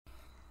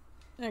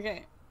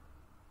Okay.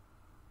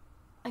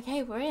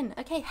 Okay, we're in.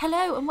 Okay,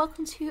 hello and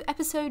welcome to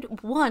episode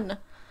 1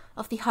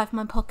 of the Hive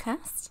Mind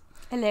podcast.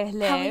 Hello,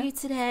 hello. How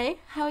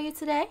are you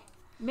today?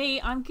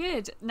 Me, I'm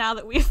good. Now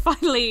that we've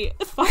finally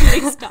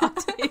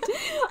started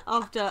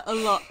after a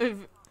lot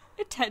of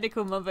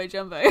technical mumbo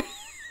jumbo.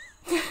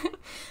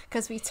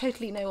 Because we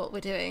totally know what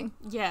we're doing.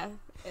 Yeah,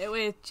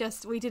 we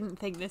didn't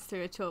think this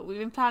through at all. We've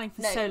been planning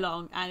for so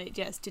long and it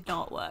just did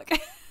not work.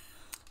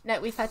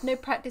 No, we've had no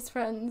practice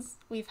runs.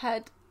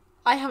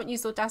 I haven't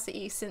used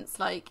Audacity since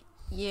like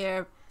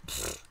year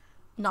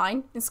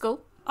 9 in school.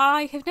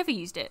 I have never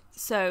used it,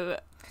 so...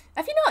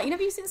 Have you not? You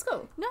never used it in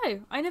school? No,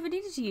 I never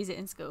needed to use it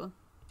in school.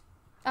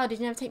 Oh, did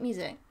you never take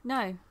music?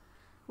 No.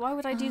 Why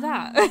would I do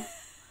that?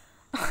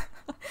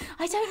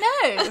 I don't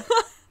know.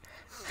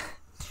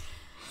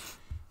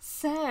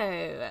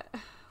 So,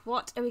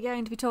 what are we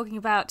going to be talking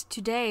about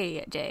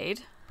today,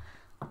 Jade?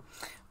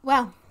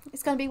 Well,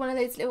 it's going to be one of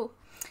those little...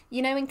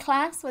 You know, in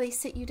class where they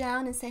sit you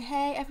down and say,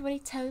 hey, everybody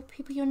tell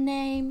people your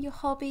name, your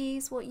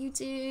hobbies, what you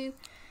do.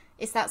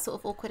 It's that sort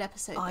of awkward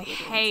episode. I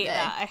hate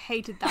that. I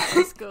hated that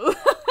in school.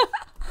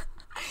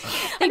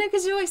 I know,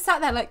 because you always sat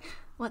there like,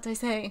 what do I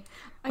say?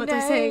 What do I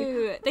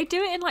say? They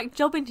do it in like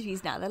job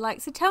interviews now. They're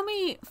like, so tell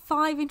me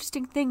 5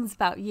 interesting things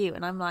about you.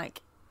 And I'm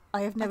like,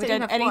 I have never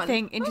done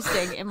anything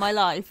interesting in my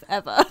life,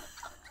 ever.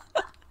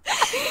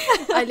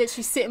 I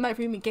literally sit in my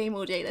room and game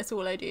all day. That's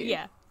all I do.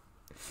 Yeah.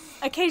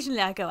 Occasionally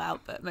I go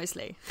out, but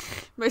mostly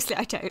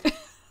I don't.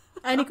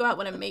 I only go out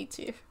when I'm made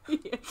to.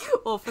 Yeah.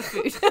 Or for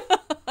food.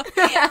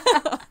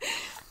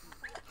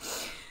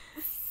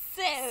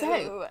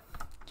 So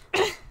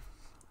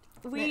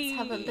we let's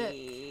have a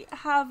look.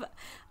 Have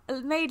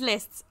made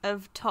lists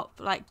of top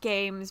like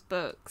games,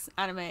 books,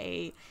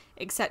 anime,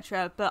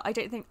 etc. But I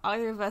don't think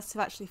either of us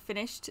have actually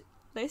finished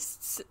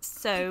lists.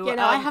 So yeah,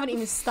 no, I haven't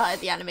even started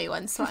the anime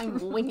one, so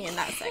I'm winging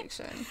that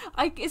section.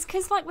 It's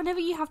because like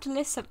whenever you have to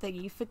list something,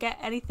 you forget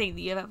anything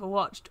that you've ever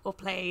watched or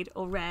played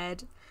or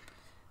read.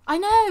 I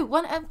know.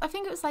 I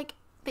think it was like,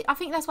 I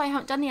think that's why I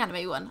haven't done the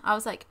anime one. I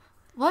was like,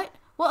 what?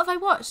 What have I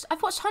watched?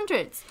 I've watched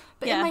hundreds,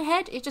 but in my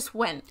head it just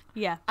went.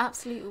 Yeah,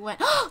 absolutely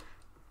went.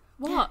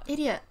 What?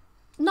 Idiot.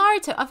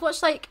 Naruto. I've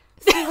watched like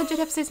 300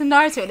 episodes of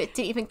Naruto and it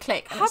didn't even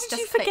click. And how it's did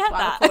just you forget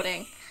that?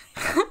 Recording.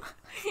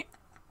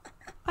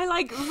 I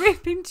like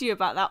rip into you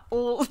about that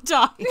all the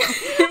time.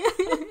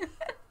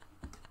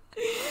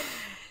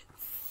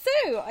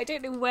 So, I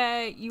don't know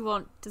where you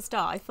want to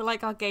start. I feel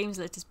like our games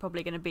list is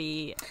probably going to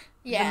be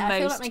I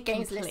feel like my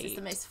games complete. list is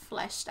the most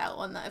fleshed out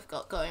one that I've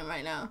got going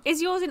right now.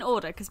 Is yours in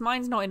order? Because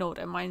mine's not in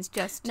order. Mine's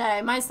just...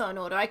 No, mine's not in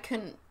order. I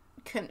couldn't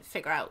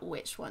figure out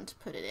which one to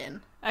put it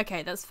in.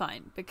 Okay, that's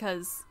fine.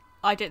 Because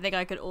I don't think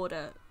I could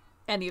order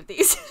any of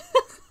these.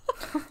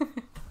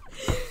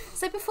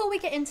 So before we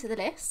get into the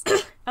list...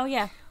 Oh,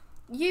 yeah.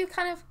 You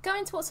kind of go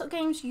into what sort of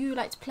games you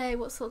like to play,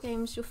 what sort of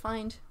games you'll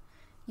find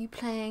you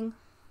playing.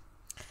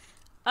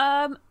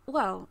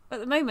 Well, at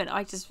the moment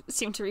I just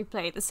seem to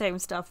replay the same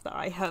stuff that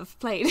I have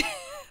played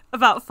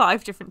about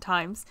 5 different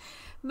times.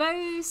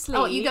 Mostly...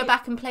 Oh, you go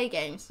back and play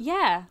games?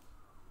 Yeah.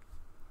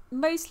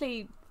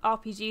 Mostly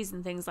RPGs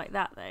and things like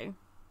that, though.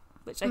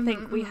 Which I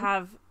think we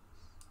have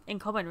in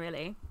common,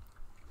 really.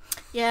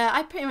 Yeah,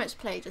 I pretty much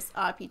play just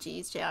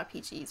RPGs,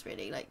 JRPGs,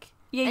 really. Like,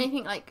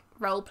 anything like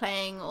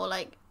role-playing or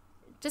like...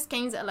 Just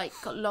games that are like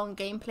got long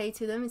gameplay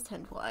to them is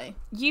tend to what I...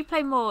 You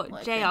play more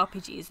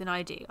JRPGs than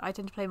I do. I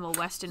tend to play more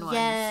Western ones.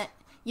 Yeah,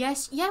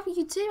 yes, yeah, well,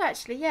 you do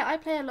actually. Yeah, I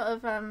play a lot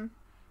of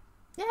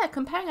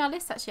comparing our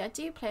lists actually, I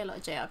do play a lot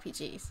of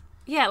JRPGs.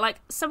 Yeah, like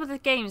some of the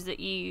games that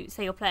you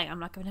say you're playing, I'm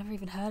like, I've never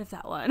even heard of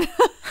that one.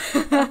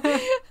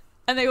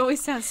 And they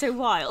always sound so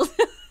wild.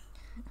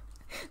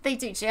 They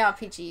do.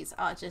 JRPGs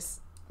are just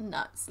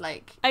nuts.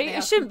 Like I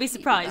shouldn't be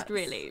surprised,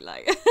 really.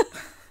 Like.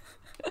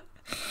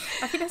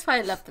 I think that's why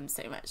I love them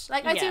so much.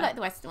 Like, I do like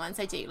the Western ones.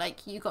 I do.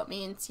 Like, you got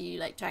me into,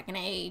 like, Dragon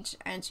Age,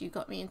 and you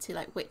got me into,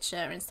 like, Witcher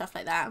and stuff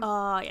like that.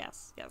 Oh,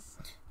 yes.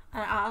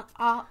 And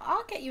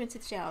I'll get you into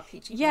the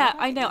JRPG. Yeah,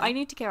 I know. I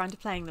need to get around to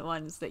playing the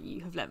ones that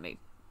you have let me.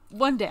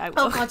 One day I will.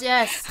 Oh, God,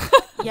 yes.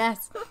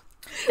 Yes.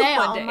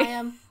 They're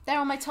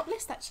on my top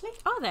list, actually.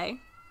 Are they?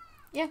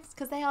 Yes,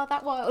 because they are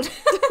that wild.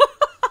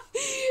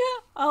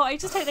 Oh, I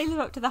just hope they live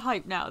up to the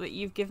hype now that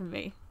you've given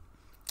me.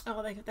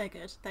 Oh, they're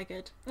good. They're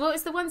good. Well,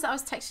 it's the ones that I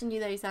was texting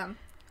you those,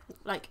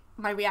 like,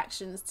 my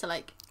reactions to,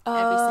 like,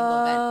 every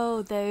single event.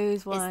 Oh,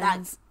 those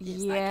ones.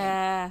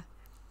 Yeah.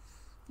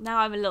 Now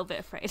I'm a little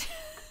bit afraid.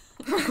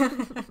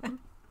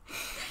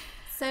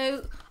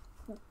 So,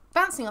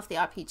 bouncing off the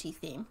RPG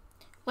theme,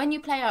 when you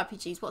play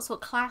RPGs, what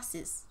sort of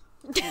classes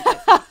do you go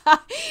for?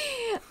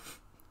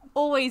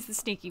 Always the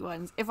sneaky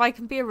ones. If I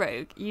can be a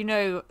rogue, you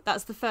know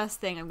that's the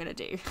first thing I'm going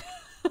to do.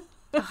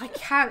 I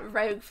can't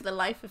rogue for the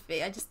life of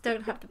me. I just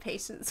don't have the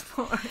patience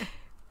for it.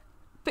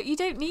 But you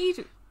don't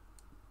need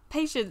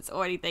patience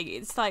or anything.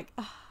 It's like,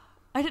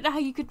 I don't know how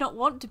you could not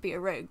want to be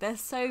a rogue. They're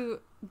so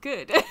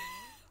good.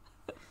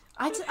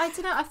 I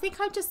don't know. I think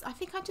I'm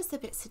just a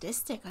bit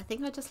sadistic. I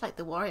think I just like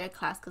the warrior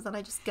class because then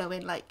I just go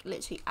in like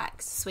literally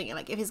axe swinging.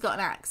 Like if he's got an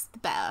axe, the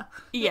better.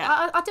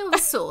 Yeah. I'll deal with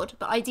a sword,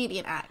 but ideally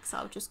an axe.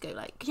 I'll just go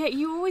like Yeah,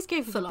 you always go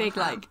for the full on big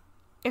ham. like.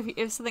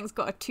 If something's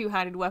got a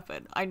two-handed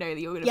weapon, I know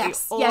that you're going to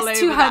yes, be all over yes,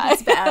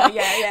 two-handed's that. better.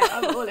 Yeah,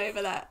 I'm all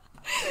over that.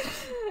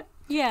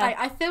 Yeah.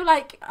 I feel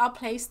like our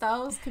play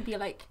styles could be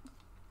like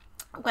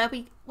where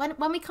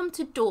when we come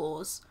to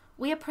doors,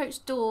 we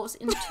approach doors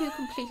in two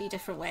completely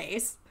different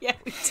ways. Yeah,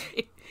 we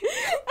do.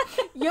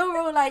 You're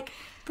all like,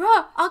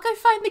 bruh, I'll go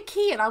find the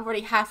key, and I'm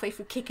already halfway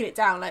through kicking it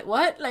down. Like,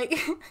 what? Like,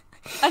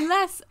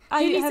 Unless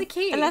I needs have, the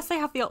key? unless I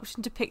have the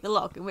option to pick the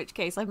lock, in which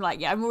case I'm like,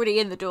 yeah, I'm already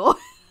in the door.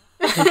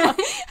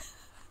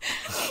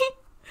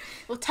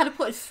 or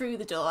teleported through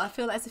the door. I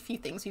feel like there's a few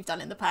things we've done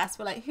in the past.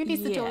 We're like, who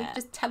needs the door? You Yeah.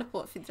 just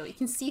teleport through the door. You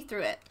can see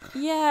through it.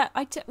 Yeah,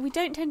 we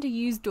don't tend to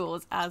use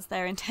doors as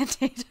they're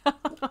intended.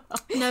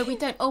 No, we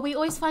don't. Or we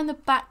always find the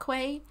back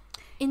way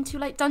into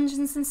like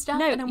dungeons and stuff,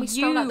 No, and then we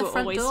stroll out the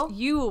front door.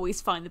 You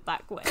always find the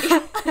back way.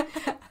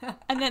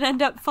 And then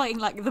end up fighting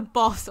like the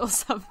boss or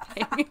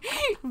something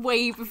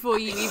way before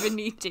you even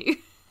need to.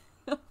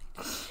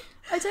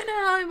 I don't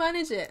know how I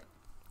manage it.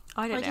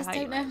 I don't just know how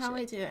you don't know manage how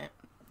it. I do it.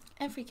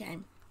 Every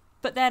game.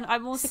 But then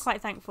I'm also quite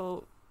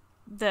thankful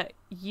that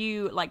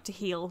you like to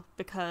heal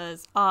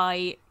because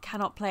I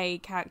cannot play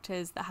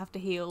characters that have to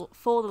heal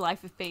for the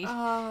life of me.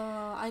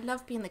 Oh, I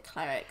love being the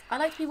cleric. I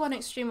like to be one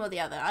extreme or the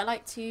other. I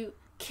like to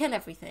kill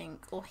everything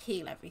or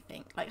heal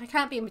everything. Like, I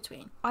can't be in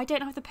between. I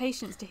don't have the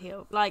patience to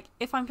heal. Like,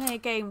 if I'm playing a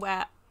game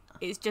where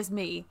it's just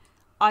me,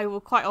 I will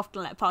quite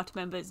often let party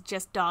members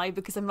just die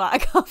because I'm like, I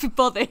can't be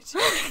bothered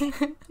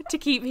to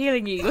keep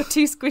healing you. You're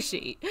too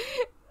squishy.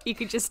 You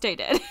could just stay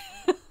dead.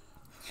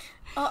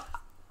 Oh,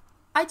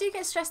 I do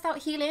get stressed out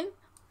healing,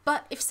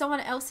 but if someone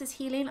else is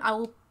healing, I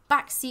will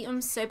backseat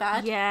them so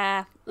bad.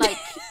 Yeah. Like,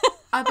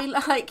 I'll be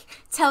like,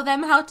 tell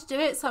them how to do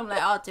it. So I'm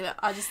like, I'll do it.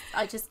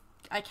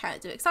 I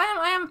can't do it. Because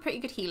I am a pretty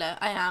good healer.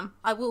 I am.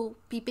 I will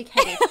be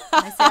big-headed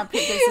when I say I'm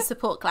pretty good as a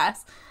support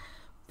class.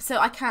 So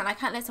I can't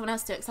let someone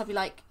else do it. Because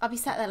I'll be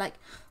sat there like,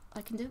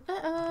 I can do it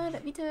better.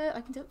 Let me do it.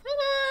 I can do it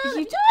better.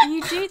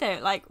 You do though.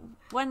 Like,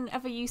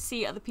 whenever you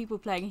see other people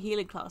playing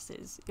healing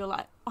classes, you're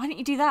like, why don't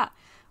you do that?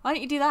 Why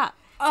don't you do that?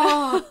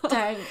 Oh,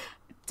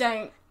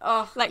 don't.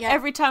 Oh, Like, yeah.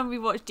 every time we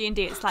watch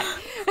D&D, it's like,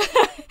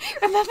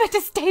 remember to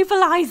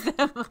stabilise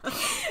them.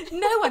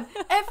 No one,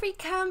 every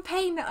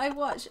campaign that I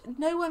watch,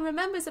 no one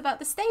remembers about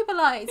the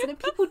stabilize. And then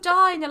people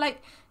die and they're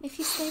like, if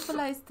you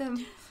stabilize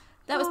them,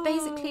 that was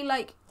basically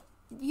like,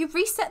 you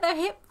reset their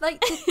hip,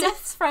 like to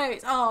death's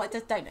throes. Oh,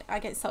 just don't. I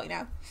get salty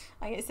now.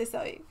 I get so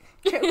salty.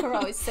 Critical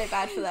Role is so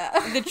bad for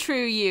that. The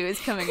true you is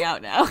coming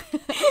out now.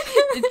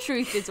 The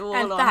truth is all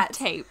And on that-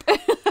 tape.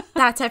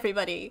 That,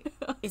 everybody,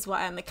 is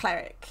why I'm the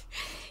cleric.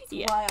 It's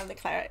Yeah. why I'm the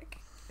cleric.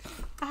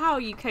 How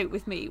you cope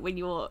with me when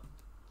you're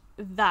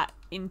that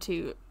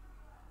into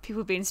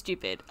people being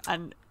stupid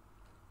and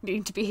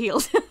needing to be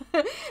healed.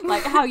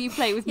 Like how you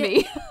play with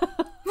me.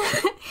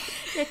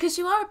 Yeah, because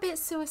you are a bit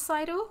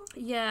suicidal.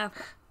 Yeah.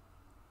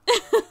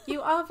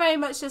 You are very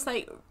much just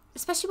like,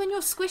 especially when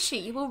you're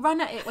squishy, you will run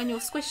at it when you're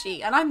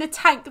squishy. And I'm the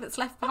tank that's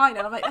left behind.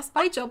 And I'm like, that's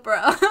my job,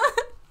 bro.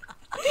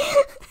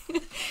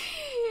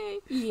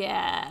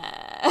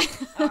 Yeah.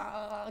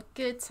 Oh,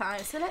 good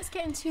time. So let's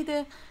get into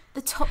the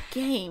top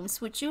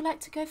games. Would you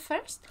like to go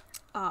first?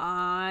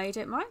 I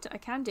don't mind. I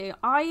can do.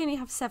 I only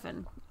have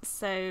 7.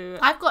 So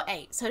I've got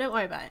 8, so don't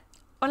worry about it.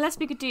 unless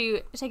we could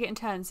take it in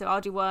turns. So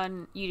I'll do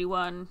 1, you do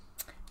 1.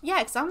 Yeah,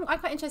 because I'm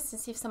quite interested to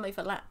see if some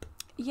overlap.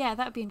 Yeah,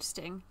 that'd be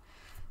interesting.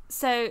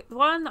 So the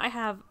one that I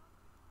have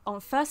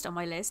first on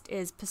my list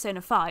is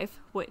Persona 5,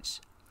 which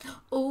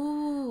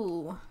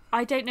Ooh.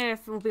 I don't know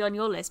if it will be on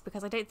your list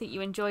because I don't think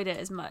you enjoyed it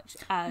as much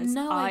as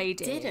I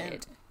did.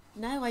 didn't.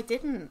 No, I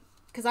didn't.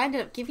 Because I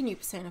ended up giving you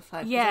Persona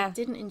 5 because Yeah. I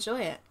didn't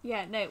enjoy it.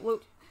 Yeah, no, well,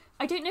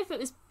 I don't know if it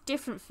was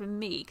different for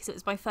me because it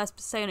was my first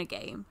Persona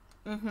game,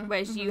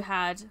 whereas you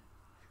had,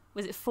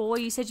 was it 4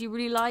 you said you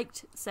really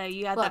liked? So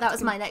you had Well, that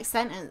was my next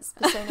sentence.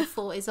 Persona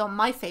 4 is on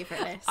my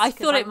favourite list. I 'cause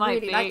thought it might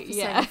really be, like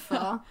Persona yeah. 4.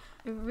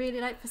 I really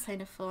like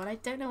Persona 4, and I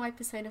don't know why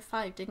Persona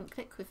 5 didn't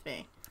click with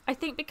me. I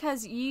think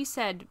because you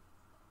said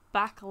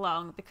back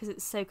along because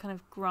it's so kind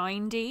of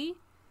grindy.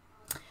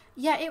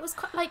 Yeah, it was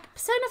quite, like,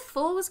 Persona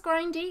 4 was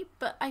grindy,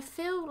 but I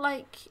feel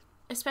like,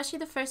 especially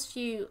the first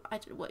few, I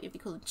don't know what you'd be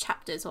called,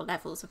 chapters or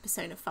levels of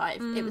Persona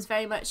 5, it was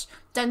very much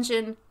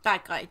dungeon,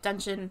 bad guy,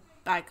 dungeon,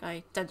 bad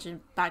guy,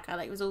 dungeon, bad guy.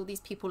 Like, it was all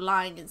these people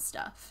lying and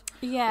stuff.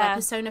 Where Yeah.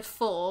 Persona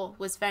 4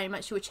 was very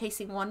much you were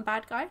chasing one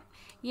bad guy.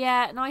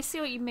 Yeah, no, I see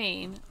what you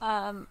mean.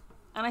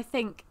 And I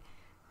think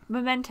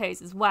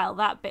Mementos as well,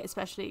 that bit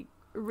especially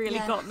really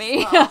Yes. got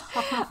me.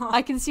 Oh.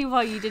 I can see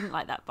why you didn't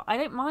like that, but I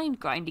don't mind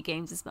grindy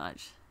games as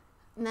much.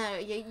 No,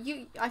 yeah,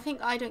 I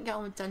think I don't get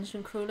on with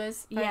dungeon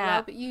crawlers very Yeah.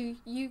 well, but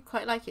you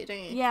quite like it, don't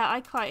you? Yeah,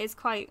 it's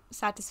quite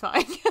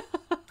satisfying.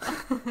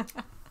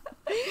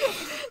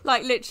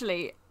 Like,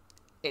 literally,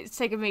 it's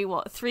taken me,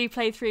 3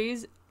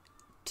 playthroughs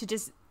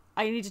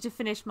I needed to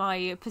finish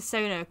my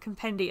Persona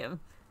compendium.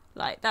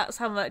 Like, that's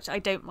how much I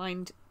don't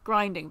mind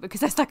grinding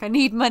because I was like, I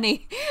need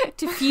money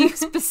to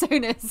fuse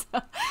personas.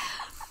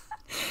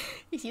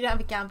 If you don't have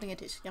a gambling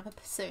addiction, you have a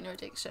persona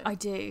addiction. I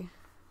do.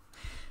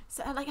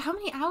 So, like, how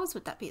many hours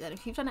would that be then?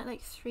 If you've done it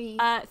like 3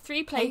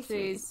 3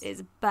 playthroughs is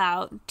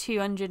about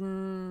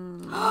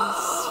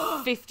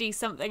 250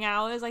 something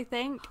hours, I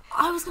think.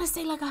 I was gonna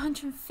say like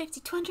 150,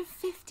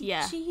 250.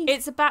 Yeah,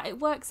 Jeez. it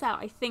works out,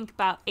 I think,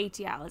 about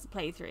 80 hours a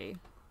playthrough.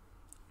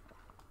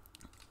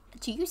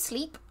 Do you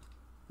sleep?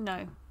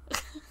 No.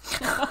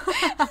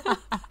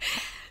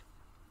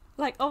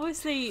 Like,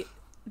 obviously,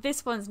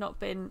 this one's not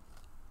been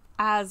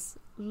as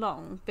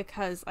long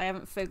because I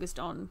haven't focused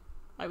on.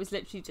 I was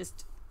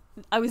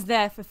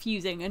there for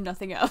fusing and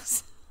nothing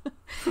else.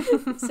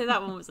 So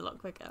that one was a lot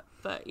quicker.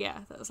 But yeah,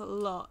 that was a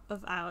lot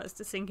of hours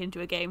to sink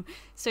into a game.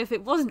 So if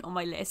it wasn't on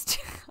my list,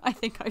 I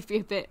think I'd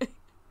be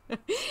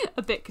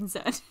a bit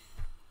concerned.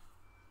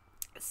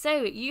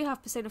 So you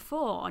have Persona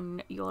 4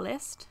 on your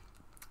list.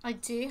 I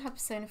do have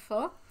Persona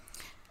 4.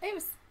 It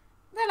was,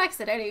 no, like I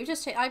said earlier, it was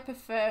just, I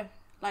prefer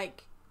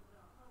like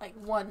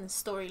one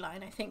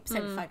storyline. I think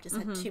Persona 5 just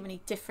had too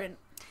many different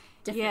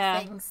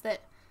things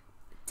that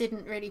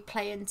didn't really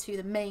play into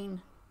the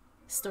main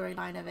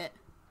storyline of it.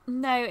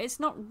 No, it's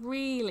not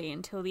really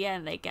until the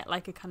end they get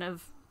like a kind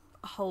of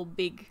whole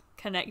big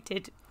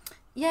connected.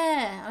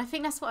 Yeah, and I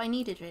think that's what I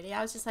needed really.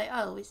 I was just like,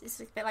 oh, it's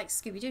a bit like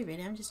Scooby-Doo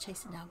really. I'm just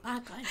chasing down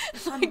bad guys.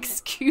 Like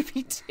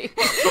Scooby-Doo.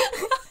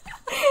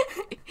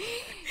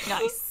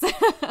 Nice.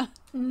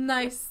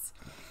 Nice.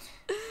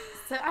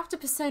 So after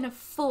Persona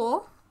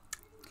 4,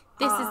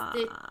 this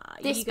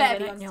you better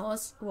go be on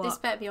yours. What? This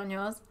better be on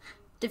yours.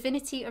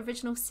 Divinity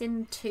Original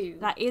Sin 2.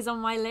 That is on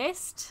my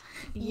list.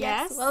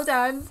 Yes. Well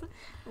done.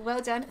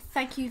 Well done.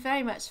 Thank you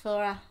very much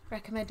for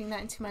recommending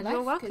that into my life.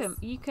 You're welcome.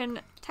 You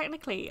can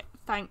technically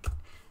thank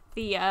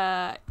the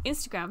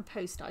Instagram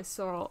post I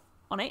saw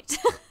on it,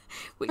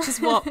 which is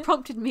what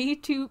prompted me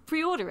to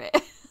pre-order it.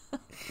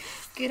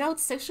 Good old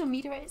social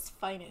media at its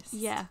finest.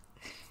 Yeah.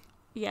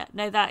 Yeah,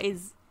 no, that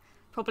is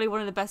probably one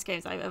of the best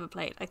games I've ever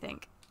played, I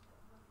think.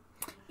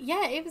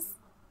 Yeah, it was,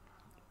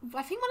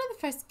 I think, one of the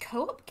first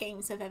co-op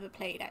games I've ever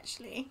played,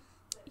 actually.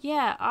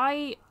 Yeah,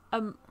 I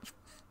am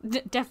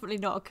definitely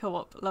not a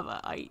co-op lover.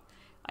 I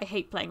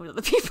hate playing with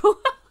other people.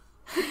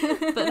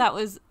 But that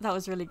was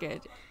really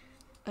good.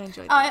 I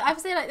enjoyed that. I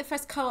would say like the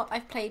first co-op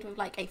I've played with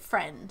like a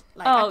friend.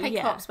 Like I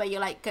played co-ops where you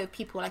like go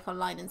people like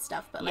online and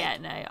stuff, but like yeah,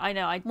 no, I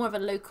know. More of a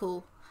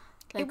local.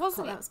 It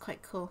wasn't. That was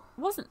quite cool.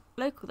 It wasn't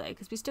local though,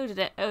 because we still did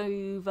it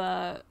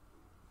over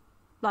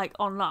like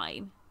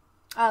online.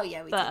 Oh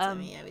yeah, we did.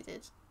 Yeah, we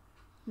did.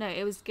 No,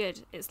 it was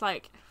good. It's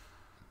like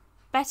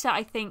better,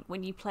 I think,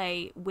 when you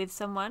play with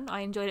someone.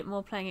 I enjoyed it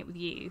more playing it with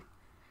you.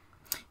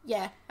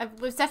 Yeah, it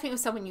was definitely with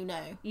someone you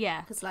know.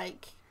 Yeah, because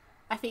like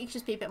I think you should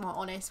just be a bit more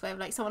honest. Where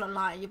like someone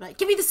online, you'd be like,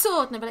 "Give me the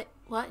sword," and they'd be like,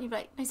 "What?" And you'd be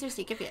like, "No,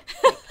 seriously, give me it.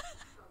 Like,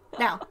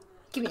 now,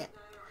 give me it."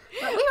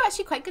 But we were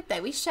actually quite good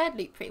though. We shared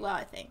loot pretty well,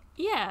 I think.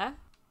 Yeah.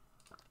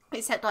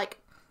 Except like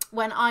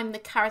when I'm the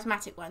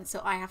charismatic one, so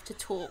I have to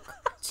talk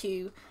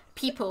to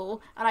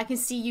people and I can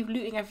see you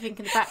looting everything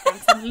in the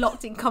background because I'm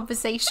locked in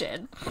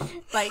conversation.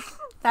 Like,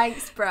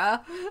 thanks,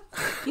 bruh.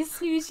 You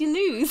snooze, you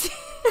lose.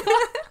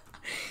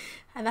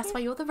 And that's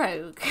why you're the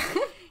rogue.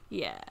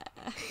 Yeah.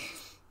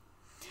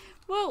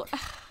 Well,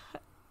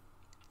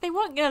 they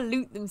weren't going to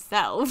loot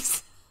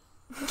themselves.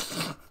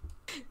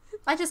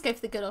 I just go for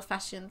the good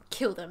old-fashioned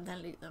kill them,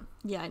 then loot them.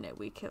 Yeah, I know.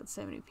 We killed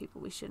so many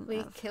people we shouldn't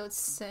have. We killed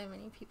so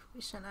many people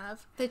we shouldn't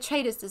have. The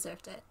traders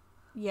deserved it.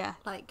 Yeah.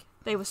 Like,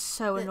 they were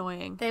so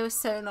annoying. They were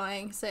so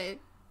annoying, so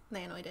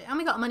they annoyed it. And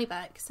we got our money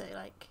back, so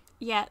like...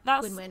 Yeah,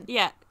 that's... Win-win.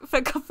 Yeah,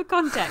 for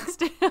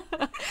context.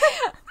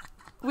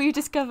 We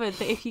discovered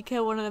that if you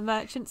kill one of the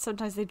merchants,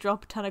 sometimes they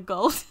drop a ton of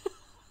gold.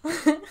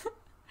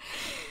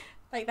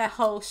 Like, their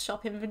whole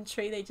shop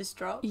inventory, they just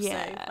drop.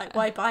 Yeah. So, like,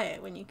 why buy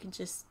it when you can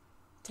just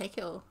take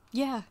it all?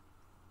 Yeah.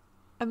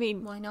 I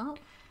mean... Why not?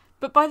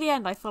 But by the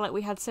end, I feel like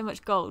we had so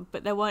much gold,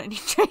 but there weren't any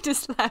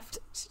traders left.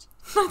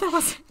 No, there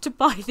wasn't. To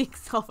buy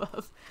things off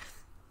of.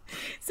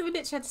 So we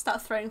literally had to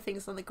start throwing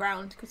things on the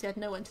ground because we had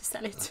no one to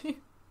sell it to.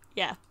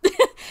 Yeah.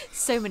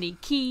 So many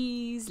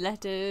keys,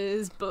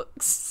 letters,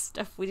 books,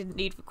 stuff we didn't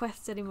need for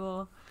quests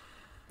anymore.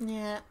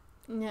 Yeah.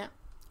 Yeah.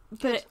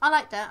 But I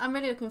like that. I'm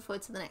really looking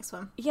forward to the next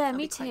one. Yeah, That'll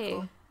me be quite too.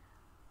 cool.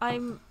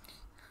 I'm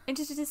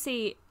interested to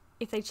see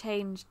if they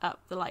change up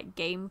the like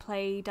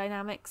gameplay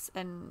dynamics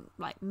and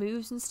like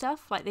moves and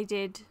stuff like they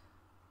did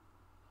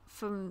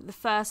from the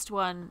first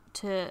one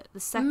to the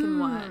second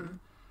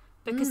one,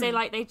 because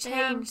they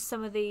changed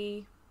some of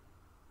the,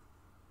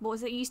 what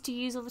was it you used to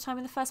use all the time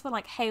in the first one,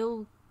 like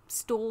hail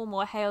storm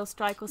or hail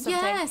strike or something.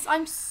 Yes,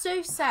 I'm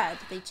so sad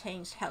they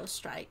changed Hell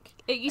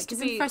Strike. It used to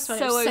be in the first one,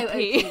 so it OP.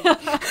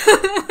 was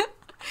so OP.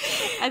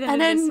 And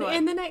and then then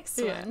in the next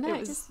one, yeah, no,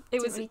 it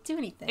didn't really do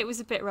anything. It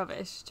was a bit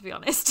rubbish, to be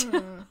honest.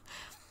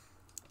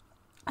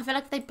 I feel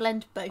like if they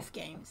blend both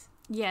games,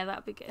 Yeah,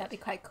 that'd be good. that'd be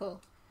quite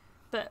cool.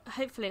 But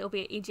hopefully it'll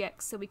be at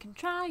EGX so we can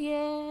try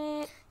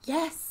it.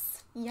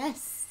 Yes,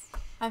 yes.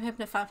 I'm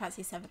hoping a Final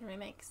Fantasy VII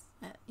remakes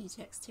at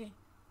EGX too.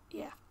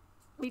 Yeah,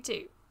 me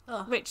too.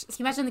 Oh, Which, can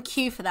you imagine the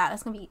queue for that?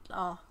 That's gonna be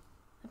that'd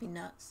be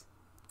nuts.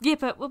 yeah,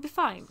 but we'll be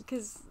fine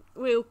because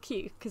we'll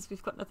queue because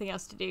we've got nothing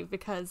else to do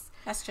because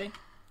That's true.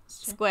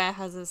 Square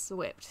has us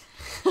whipped.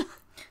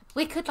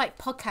 We could like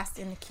podcast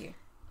in the queue.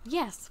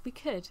 Yes, we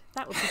could.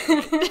 That would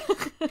be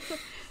great.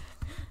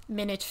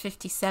 Minute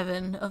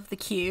 57 of the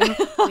queue.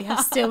 We have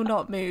still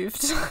not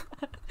moved.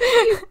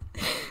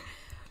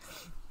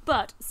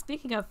 But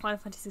speaking of Final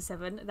Fantasy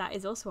VII, that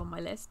is also on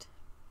my list.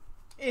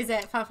 Is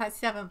it Final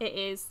Fantasy 7? It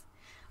is.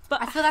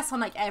 But I feel that's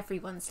on like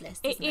everyone's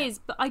list. it is,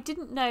 but I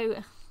didn't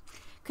know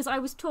because I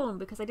was torn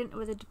because I didn't know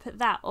whether to put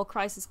that or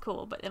Crisis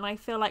Core. But then I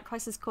feel like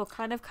Crisis Core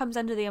kind of comes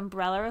under the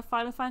umbrella of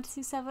Final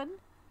Fantasy VII.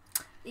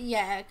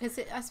 Yeah, because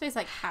I suppose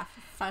like half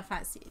of Final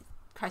Fantasy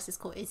Crisis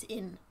Core is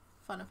in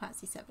Final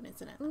Fantasy 7,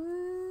 isn't it?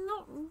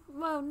 Not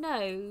well,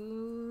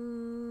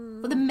 no.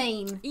 Well, the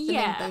main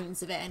Yeah.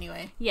 bones of it,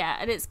 anyway. Yeah,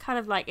 and it's kind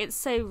of like it's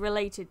so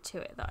related to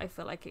it that I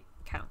feel like it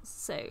counts.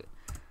 So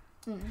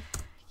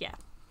yeah.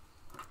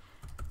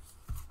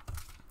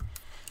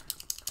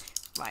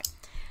 Right.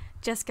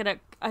 Just gonna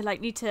I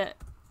need to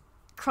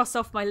cross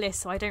off my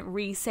list so I don't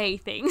re-say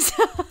things.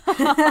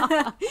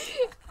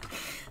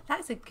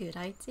 That's a good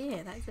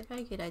idea. That's a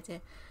very good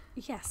idea.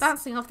 Yes.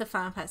 Bouncing off the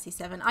Final Fantasy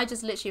 7, I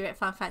just literally wrote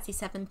Final Fantasy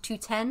 7 to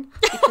 10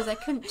 because I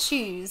couldn't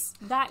choose.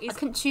 I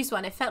couldn't choose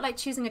one. It felt like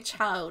choosing a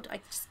child. I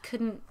just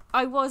couldn't.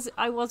 I was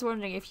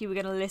wondering if you were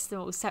going to list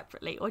them all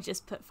separately or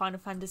just put Final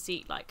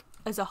Fantasy like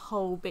as a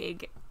whole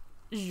big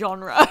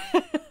genre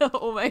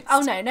almost.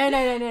 Oh no.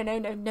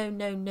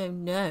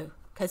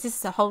 Because this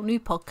is a whole new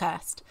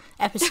podcast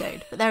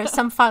episode. But there are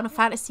some Final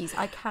Fantasies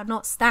I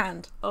cannot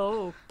stand.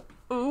 Oh.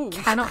 Ooh.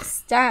 Cannot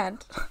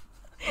stand.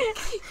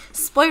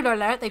 Spoiler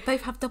alert, they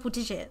both have double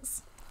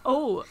digits.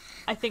 Oh,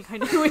 I think I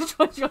know which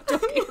one you're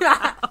talking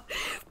about.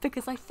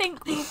 Because I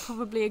think we'll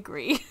probably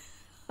agree.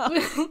 And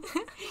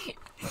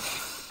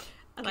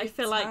I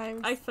feel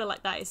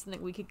like that is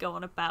something we could go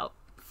on about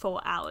for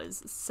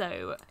hours.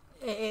 So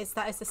it is.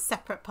 That is a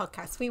separate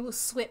podcast. We will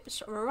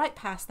switch right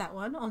past that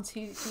one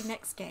onto the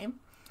next game.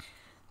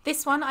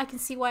 This one, I can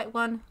see why it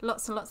won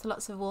lots and lots and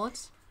lots of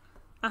awards.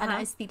 And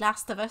that is The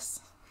Last of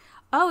Us.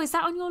 Oh, is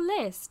that on your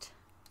list?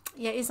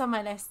 Yeah, it is on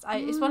my list.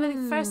 It's one of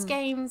the first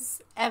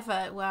games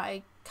ever where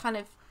I kind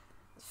of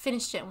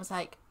finished it and was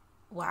like,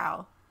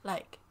 wow.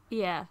 Like,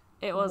 yeah,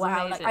 it was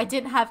wow. amazing. Like, I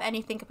didn't have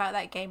anything about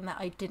that game that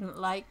I didn't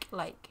like.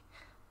 Like,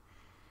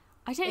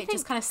 I don't think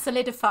just kind of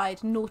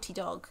solidified Naughty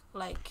Dog.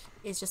 Like,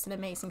 is just an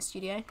amazing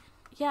studio.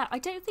 Yeah, I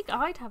don't think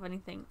I'd have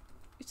anything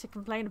to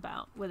complain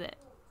about with it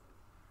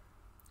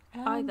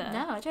either.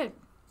 No, I don't.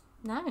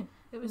 No.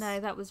 It was... No,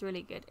 that was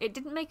really good. It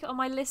didn't make it on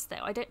my list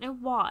though. I don't know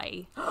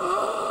why.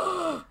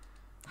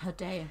 How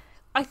dare you?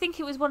 I think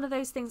it was one of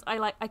those things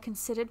I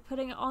considered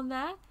putting it on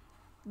there.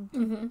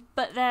 Mm-hmm.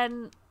 But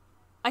then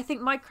I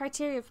think my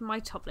criteria for my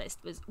top list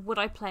was, would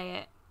I play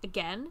it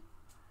again?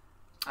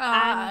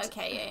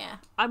 Okay, yeah.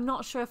 I'm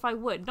not sure if I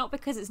would. Not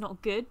because it's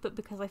not good, but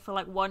because I feel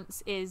like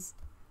once is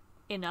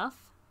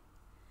enough.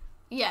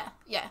 Yeah.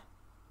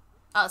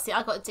 Oh, see,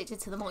 I got addicted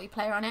to the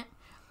multiplayer on it.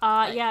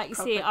 Yeah, you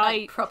see,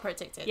 proper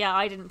addicted. Yeah,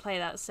 I didn't play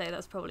that, so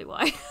that's probably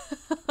why.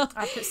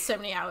 I put so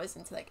many hours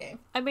into that game.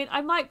 I mean,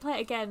 I might play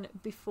it again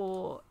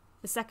before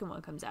the second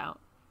one comes out,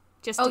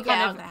 just to I'm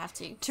gonna have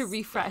to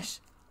refresh,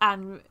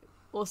 and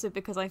also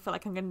because I feel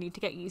like I'm gonna need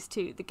to get used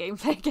to the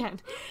gameplay again.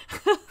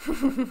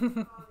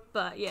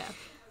 But yeah,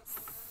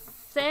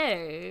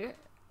 so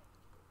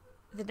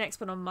the next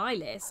one on my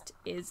list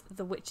is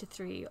The Witcher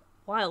 3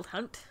 Wild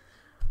Hunt.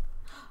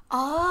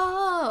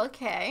 Oh,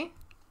 okay.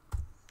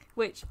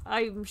 Which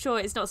I'm sure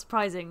it's not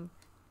surprising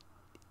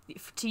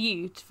to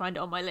you to find it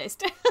on my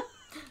list.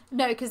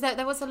 No, because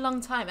there was a long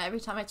time.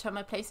 Every time I turned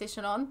my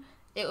PlayStation on,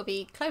 it would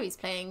be Chloe's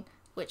playing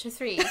Witcher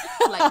 3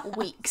 for like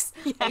weeks.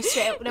 Yeah,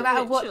 like, no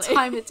matter what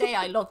time of day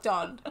I logged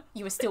on,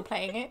 you were still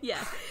playing it.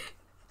 Yeah,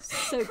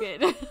 so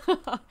good.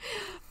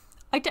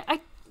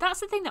 That's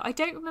the thing though. I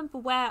don't remember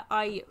when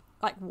I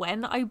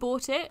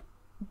bought it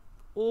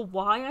or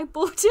why I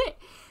bought it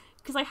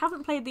because I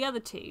haven't played the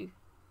other two.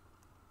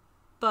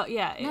 But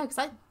yeah,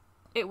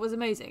 it was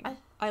amazing.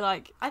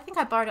 I think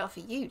I borrowed it off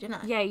of you, didn't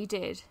I? Yeah, you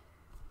did.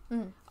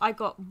 I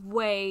got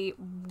way,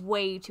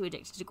 way too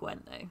addicted to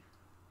Gwent though.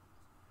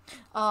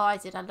 Oh, I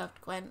did. I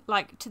loved Gwent.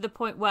 Like to the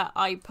point where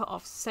I put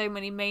off so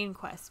many main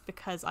quests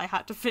because I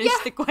had to finish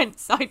the Gwent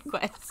side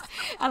quests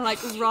and like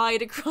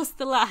ride across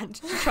the land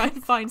to try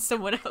and find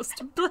someone else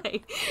to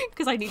play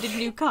because I needed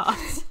new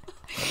cards.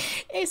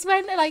 It's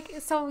when like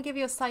someone will give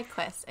you a side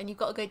quest and you've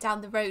got to go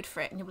down the road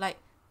for it and you're like,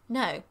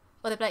 no.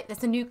 Or they'll be like,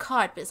 there's a new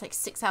card, but it's like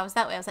 6 hours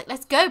that way. I was like,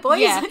 let's go,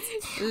 boys. Yeah,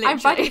 I'm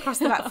riding across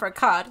the map for a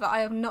card, but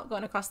I am not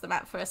going across the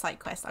map for a side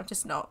quest. I'm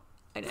just not.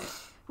 I know.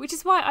 Which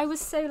is why I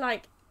was so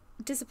like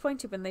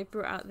disappointed when they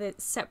brought out the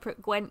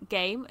separate Gwent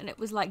game and it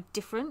was like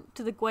different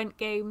to the Gwent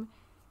game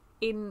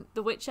in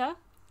The Witcher.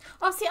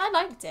 Oh, see, I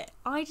liked it.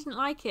 I didn't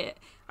like it.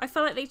 I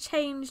felt like they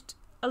changed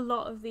a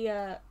lot of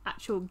the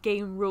actual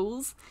game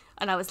rules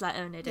and I was like,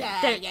 oh no,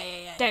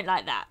 don't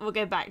like that. We'll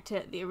go back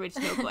to the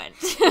original Gwent.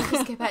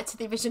 Let's go back to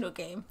the original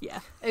game. Yeah.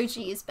 OG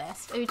is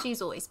best. OG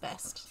is always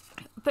best.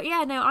 But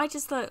yeah, no, I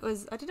just thought it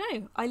was, I don't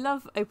know, I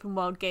love open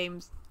world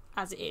games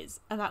as it is,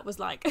 and that was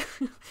like a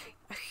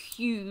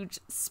huge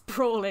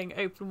sprawling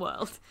open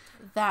world.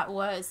 That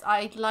was,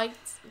 I did like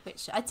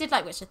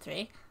Witcher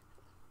 3,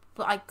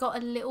 but I got a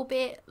little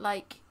bit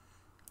like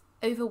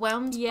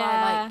overwhelmed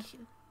by like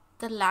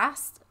the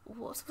last,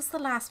 what's the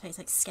last place,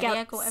 like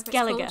Skellige or whatever it's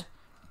called.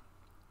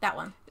 That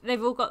one.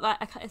 They've all got that,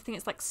 I think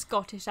it's like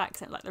Scottish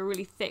accent, like the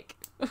really thick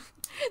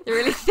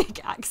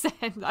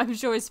accent. I'm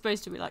sure it's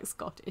supposed to be like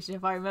Scottish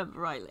if I remember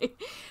rightly.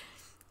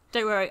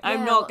 Don't worry,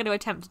 I'm not going to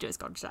attempt to do a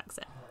Scottish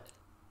accent.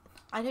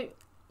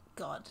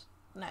 God,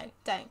 no,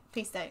 don't,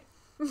 please don't.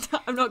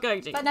 I'm not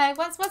going to. But no,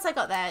 once I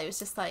got there, it was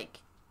just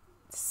like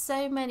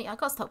so many. I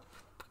got to stop.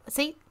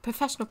 See,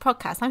 professional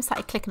podcast. I'm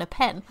started clicking a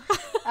pen.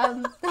 But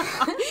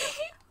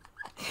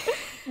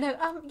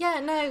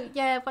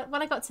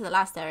when I got to the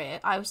last area,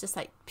 I was just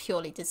like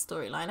purely did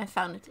storyline. I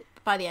found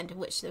by the end of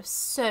which there were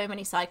so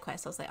many side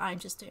quests. I was like, I'm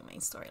just doing main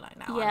storyline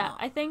now. Yeah,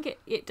 I think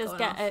it does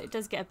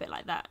get a bit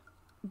like that.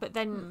 But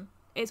then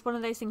it's one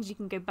of those things you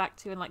can go back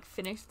to and like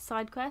finish the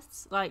side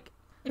quests. Like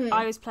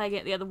I was playing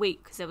it the other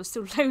week because there was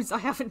still loads I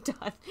haven't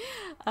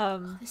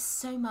done. There's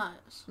so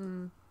much.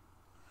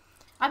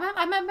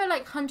 I remember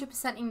like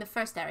 100%ing the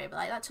first area, but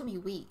like that took me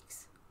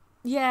weeks.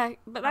 Yeah,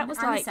 but that was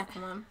like the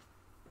second one.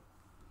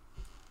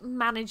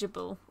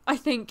 Manageable, I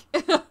think.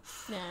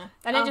 Yeah,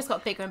 and it just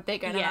got bigger and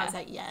bigger, and I was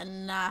like,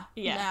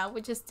 nah, we're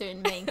just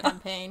doing main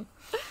campaign.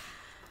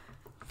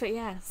 But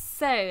yeah,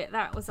 so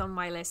that was on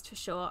my list for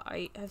sure.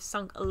 I have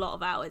sunk a lot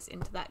of hours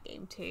into that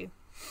game too.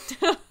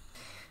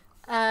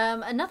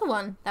 Another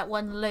one that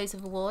won loads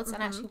of awards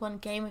and actually won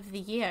Game of the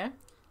Year,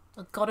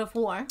 God of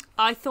War.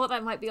 I thought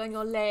that might be on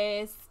your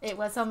list. It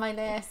was on my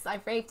list.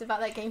 I've raved about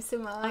that game so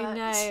much. I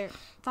know.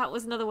 That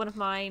was another one of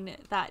mine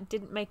that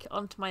didn't make it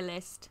onto my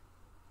list,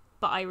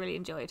 but I really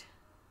enjoyed.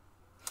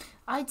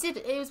 I did.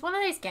 It was one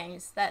of those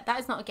games that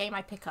is not a game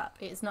I pick up.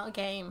 It's not a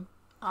game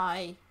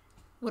I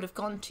would have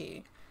gone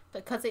to.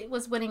 Because it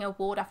was winning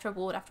award after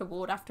award after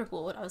award after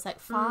award, I was like,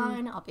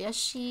 fine, I'll be a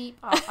sheep.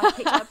 I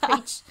picked up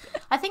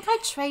I think I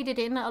traded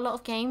in a lot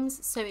of games,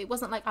 so it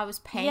wasn't like I was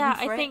paying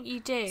for it. Yeah, I think you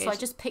did. So I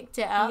just picked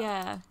it up.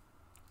 Yeah.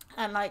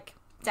 And like,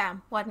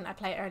 damn, why didn't I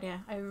play it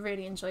earlier? I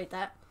really enjoyed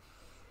that.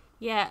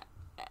 Yeah.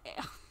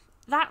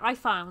 That I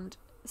found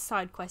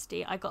side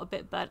questy. I got a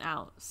bit burnt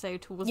out. So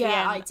towards the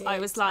end, I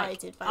was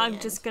like, I'm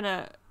just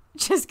gonna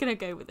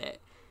go with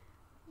it.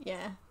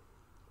 Yeah.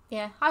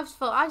 Yeah, I just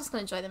thought I was just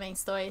going to enjoy the main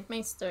story.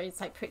 Main story is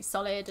like pretty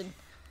solid and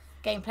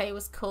gameplay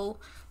was cool.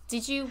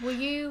 But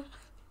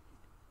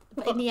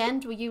in the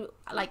end, were you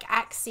like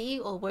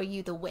Axie or were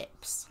you the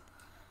whips?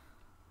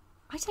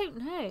 I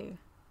don't know.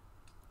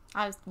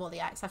 I was more the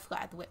axe. I forgot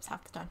I had the whips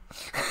half the time.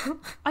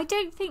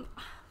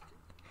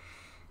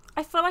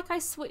 I feel like I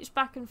switched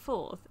back and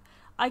forth.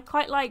 I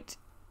quite liked,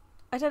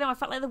 I don't know, I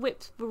felt like the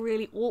whips were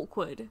really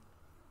awkward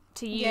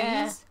to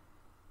use.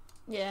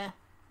 Yeah.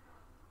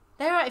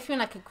 They're right if you're in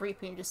like a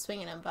group and you're just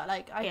swinging them, but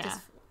like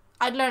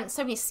I'd learned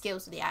so many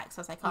skills with the axe.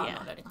 I was like, I'm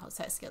not learning a whole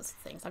set of skills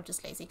for things. I'm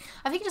just lazy.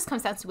 I think it just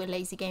comes down to we're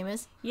lazy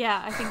gamers. Yeah,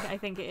 I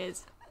think it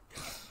is.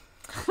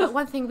 But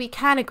one thing we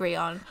can agree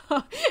on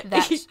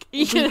that you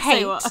we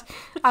hate.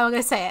 I'm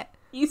going to say it.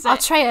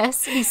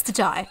 Atreus needs to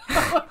die.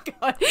 Oh my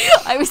god!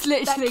 I was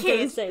literally going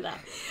to say that.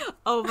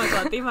 Oh my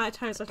god! The amount of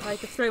times I tried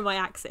to throw my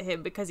axe at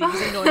him because he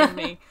was annoying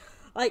me.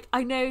 Like,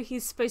 I know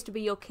he's supposed to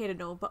be your kid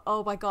and all, but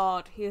oh my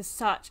god, he is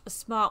such a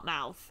smart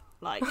mouth.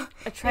 Like,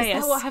 Atreus.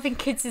 Is that what having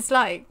kids is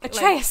like?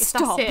 Atreus,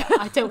 stop. That's it,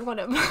 I don't want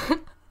him.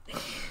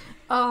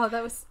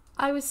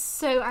 I was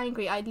so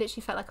angry. I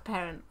literally felt like a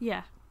parent.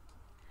 Yeah.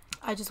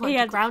 I just wanted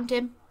to ground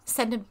him,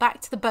 send him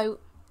back to the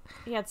boat.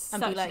 He had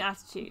such an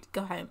attitude.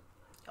 Go home.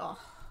 Oh.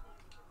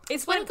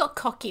 It's when he got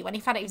cocky, when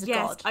he found out he was a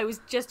god. I was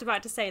just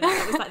about to say that.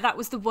 It was like, that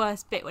was the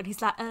worst bit, when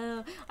he's like,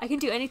 I can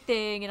do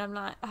anything, and I'm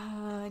like,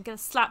 I'm going to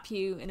slap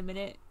you in a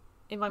minute.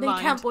 In my mind.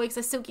 You can't, boy, because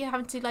I still keep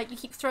having to, like, you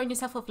keep throwing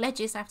yourself off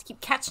ledges and I have to keep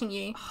catching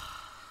you.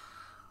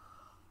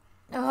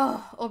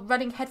 Or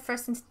running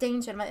headfirst into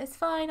danger. I'm like, it's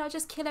fine, I'll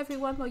just kill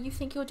everyone while you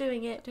think you're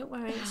doing it. Don't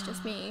worry, it's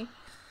just me.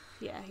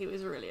 Yeah, he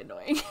was really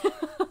annoying.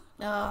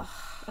 Oh,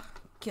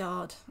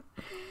 God.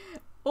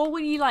 Or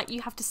when you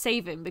have to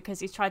save him because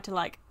he's tried to,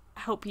 like,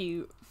 help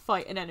you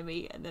fight an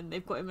enemy and then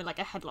they've got him in, like,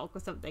 a headlock or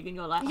something and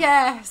you're like,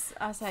 yes.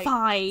 I was like,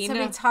 fine. So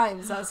many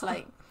times I was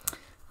like,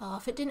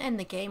 if it didn't end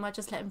the game, I'd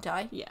just let him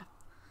die. Yeah.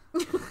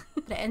 But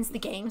it ends the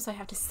game, so I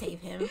have to save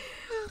him.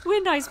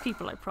 We're nice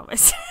people, I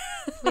promise.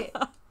 We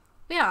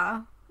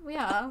are,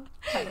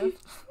 kind of.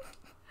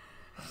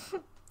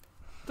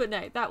 But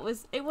no,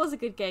 it was a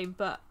good game,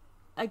 but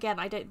again,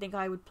 I don't think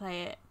I would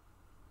play it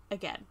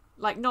again.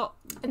 Like, not...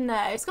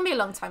 No, it's going to be a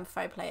long time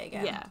before I play it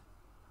again. Yeah.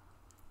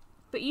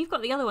 But you've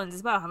got the other ones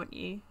as well, haven't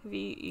you?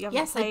 You haven't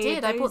Yes, I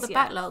did. I bought the yet?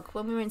 backlog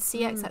when we were in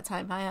CX that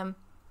time. I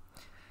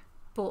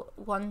bought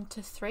 1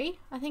 to 3,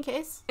 I think it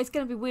is. It's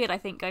going to be weird, I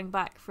think, going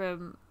back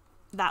from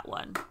that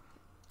one.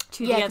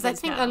 to Yeah, the because I others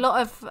think now. a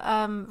lot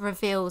of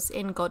reveals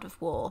in God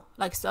of War,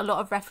 like so a lot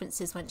of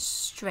references went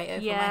straight over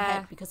my Yeah.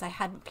 head because I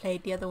hadn't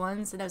played the other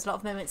ones, and there was a lot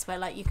of moments where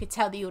like you could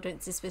tell the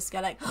audience is supposed to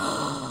go like, and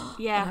I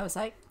Yeah. was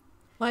like,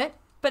 what?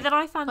 But then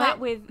I found What? that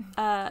with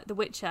The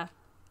Witcher,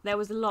 there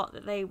was a lot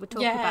that they were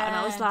talking about, and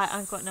I was like,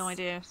 I've got no Yes.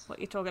 idea what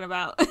you're talking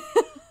about.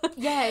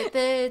 Yeah,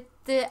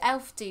 the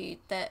elf dude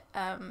that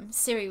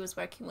Siri was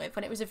working with,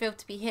 when it was revealed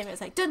to be him, it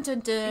was like dun dun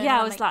dun. Yeah, and I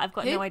I'm was like, I've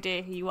got who? no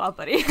idea who you are,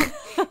 buddy.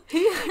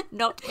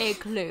 Not a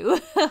clue.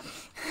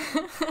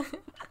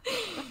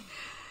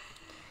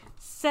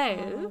 So,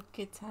 Oh,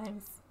 good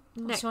times.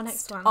 What's next, your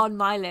next one? on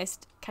my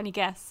list, can you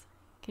guess?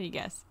 Can you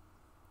guess?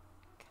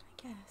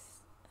 I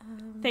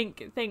guess.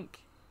 Think.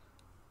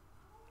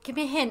 Give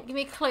me a hint. Give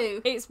me a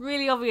clue. It's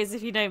really obvious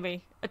if you know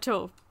me at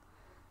all.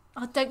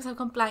 Oh, don't, 'cause I've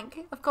gone blank.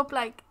 I've gone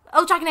blank.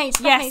 Oh, Dragon Age.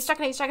 Yes.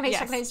 Dragon Age. Dragon Age.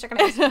 Dragon Age. Yes.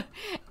 Dragon Age. Dragon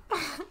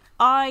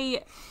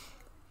Age.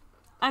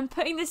 I'm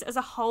putting this as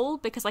a whole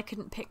because I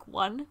couldn't pick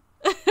one.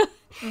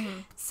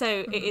 So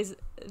it is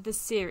the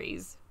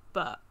series,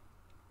 but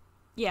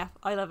yeah,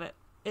 I love it.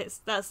 It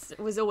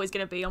was always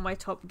going to be on my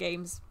top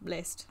games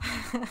list.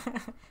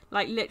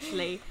 Like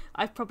literally,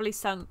 I've probably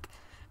sunk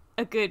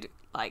a good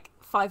like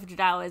 500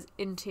 hours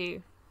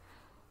into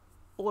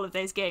all of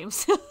those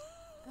games.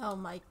 Oh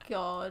my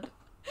god.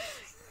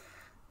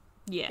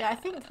 Yeah. Yeah, I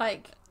think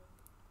like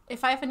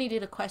if I ever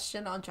needed a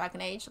question on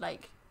Dragon Age,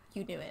 like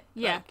you knew it.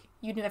 Yeah. Like,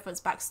 you knew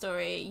everyone's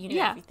backstory. You knew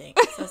Yeah. everything.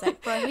 So I was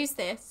like, bro, who's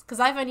this? Because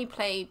I've only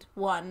played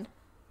 1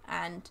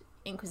 and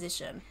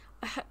Inquisition.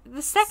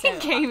 The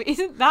second So, game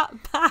isn't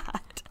that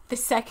bad. The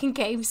second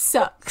game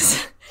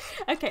sucks.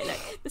 Okay,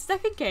 look, the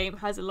second game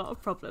has a lot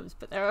of problems,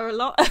 but there are a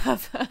lot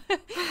of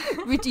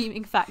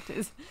redeeming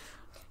factors.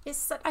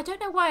 I don't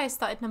know why I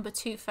started number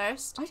 2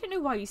 first. I don't know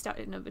why you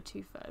started number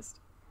 2 first.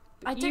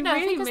 I don't You know.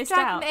 really I think because missed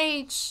Dragon out.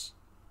 Age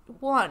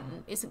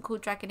 1 isn't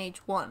called Dragon Age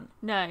 1.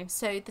 No.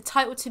 So the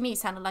title to me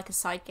sounded like a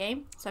side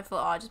game. So I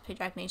thought, I'll just play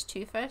Dragon Age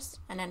 2 first.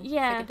 And then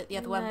Yeah, figured that the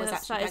other one no, was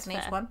that actually is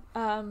Dragon Age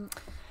fair. 1.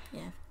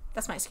 Yeah,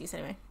 that's my excuse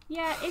anyway.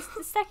 Yeah, it's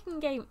the second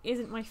game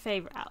isn't my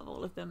favourite out of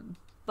all of them,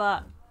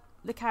 but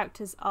the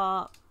characters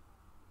are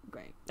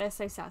great. They're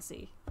so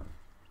sassy.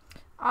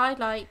 I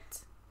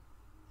liked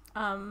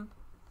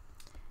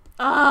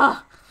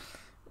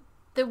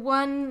the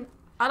one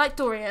I liked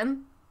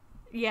Dorian,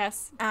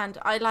 Yes. and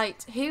I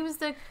liked who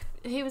was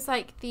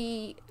like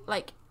the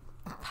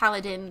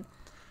paladin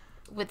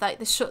with like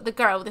the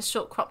girl with the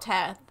short cropped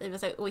hair. It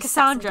was like always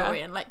Cassandra. sassing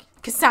Dorian, like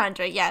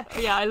Cassandra. Yeah,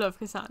 Yeah, I love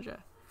Cassandra.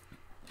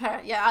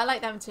 her. Yeah, I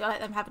like them too. I like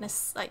them having a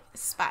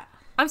spat.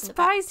 I'm the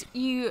surprised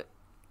you...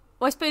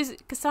 Well, I suppose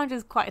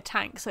Cassandra's quite a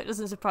tank, so it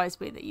doesn't surprise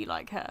me that you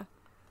like her.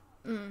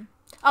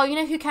 Oh, you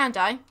know who can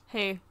die?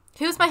 Who?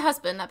 Who was my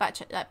husband that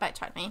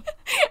backtracked me?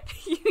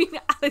 You mean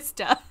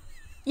Alistair?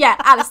 Yeah,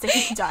 Alistair.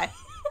 He can die.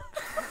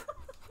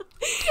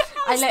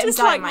 I let him Alistair's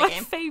die like in my my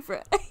game.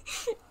 favourite.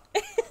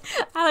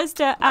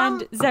 Alistair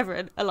and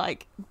Zevran are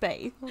like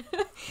bae.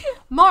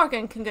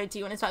 Morgan can go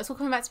do one as well. It's all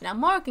coming back to me now.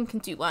 Morgan can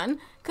do one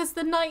because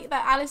the night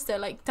that Alistair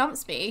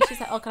dumps me, she's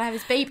like, "Oh, can I have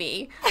his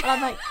baby?" And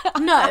I'm like,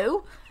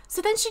 "No."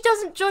 So then she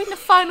doesn't join the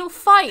final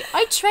fight.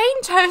 I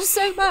trained her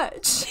so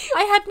much.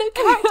 I had no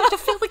character to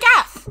fill the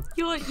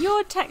gap.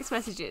 Your text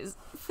messages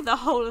for the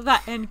whole of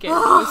that endgame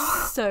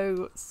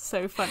was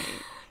so funny.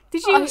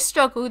 Did you I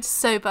struggled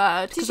so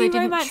bad did because I you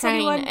didn't romance train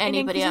anyone in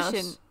anybody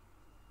Inquisition? else.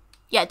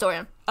 Yeah,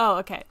 Dorian. Oh,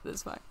 okay,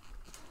 that's fine.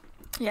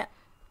 Yeah.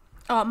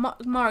 Oh,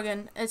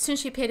 Morgan. As soon as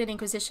she appeared in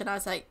Inquisition, I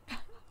was like,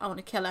 I want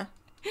to kill her.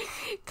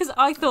 Because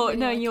I thought, really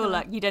knowing like your her.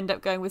 luck, you'd end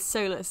up going with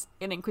Solus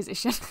in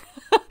Inquisition.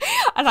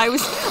 And I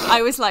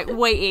was like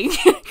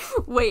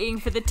waiting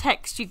for the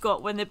text you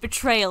got when the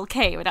betrayal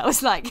came, and I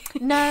was like,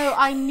 No,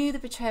 I knew the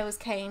betrayal was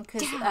Kane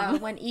because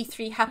Damn. when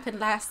E3 happened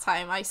last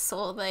time, I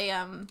saw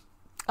the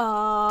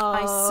oh,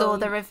 I saw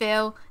the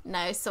reveal.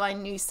 No, so I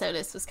knew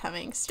Solus was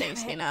coming.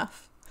 Strangely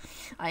enough,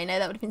 I know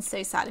that would have been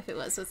so sad if it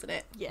was, wasn't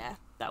it? Yeah,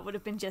 that would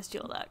have been just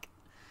your luck.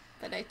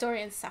 But no,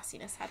 Dorian's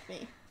sassiness had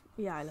me.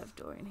 Yeah, I love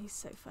Dorian. He's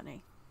so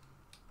funny.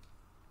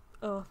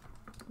 Oh,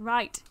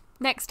 right.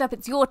 Next up,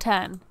 it's your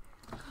turn.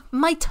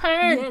 My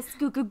turn. Yes,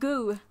 go go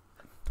go.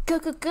 Go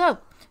go go.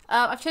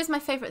 I've chosen my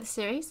favourite of the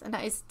series, and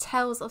that is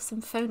Tales of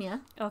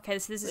Symphonia, Okay,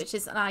 so this is. which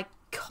is an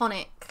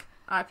iconic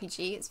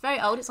RPG. It's very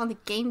old. It's on the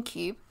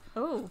GameCube,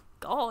 Oh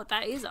God,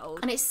 that is old.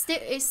 and it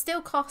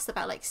still costs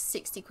about like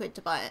 60 quid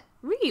to buy it.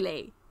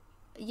 Really?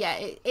 Yeah,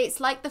 it's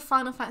like the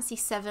Final Fantasy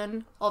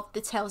VII of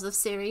the Tales of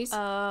series. Oh,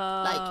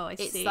 I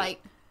see. it's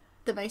like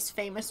the most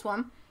famous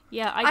one.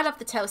 Yeah, I love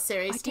the Tales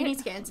series. You don't- need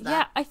to get into Yeah,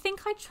 that. I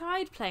think I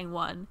tried playing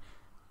one,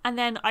 and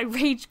then I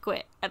rage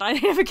quit, and I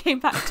never came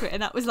back to it,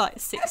 and that was like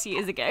 6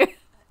 years ago.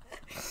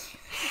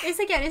 It's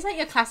like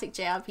your classic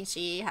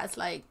JRPG. It has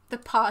like the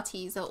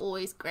parties are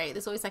always great.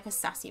 There's always like a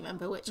sassy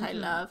member, which I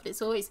love.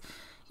 It's always,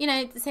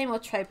 the same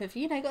old trope of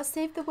got to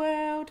save the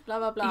world, blah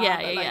blah blah.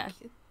 Yeah, but, yeah.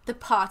 The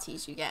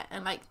parties you get,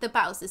 and like the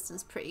battle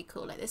system's pretty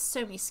cool. Like there's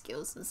so many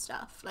skills and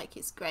stuff. Like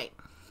it's great.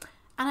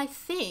 And I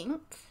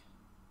think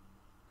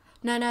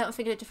No, I'm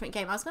thinking of a different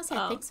game. I was going to say,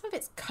 I Oh. think some of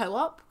it's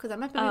co-op, because I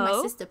remember me and my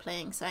Oh. sister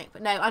playing something.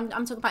 But no, I'm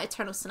talking about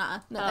Eternal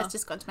Sonata. No, Oh. that's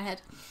just gone to my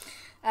head.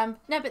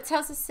 No, but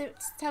Tales of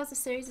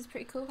series is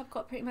pretty cool. I've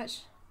got pretty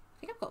much... I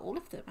think I've got all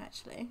of them,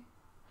 actually.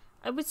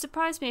 It would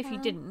surprise me if you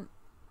didn't,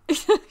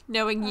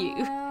 knowing you.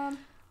 No,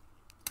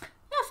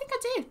 I think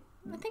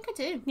I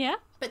do. Yeah?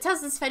 But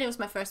Tales of Symphonia was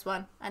my first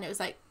one, and it was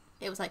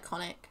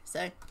iconic.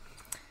 So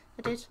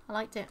I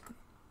liked it.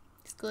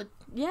 It's good.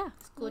 Yeah.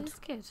 It's good. It's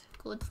good.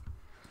 Good.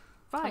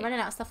 I'm Right. running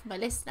out of stuff on my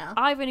list now.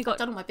 I've only got...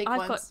 done all my big I've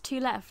ones. got 2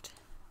 left.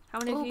 How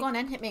many Oh, have you? go on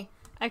then, hit me.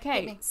 Hit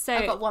Okay, me. so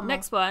I've got one more.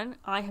 next one,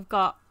 I have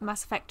got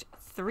Mass Effect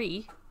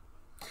 3.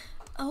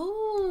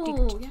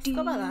 Oh, yeah, I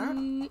forgot about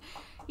that.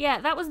 Yeah,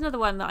 that was another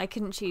one that I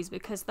couldn't choose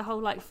because the whole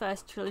like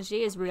first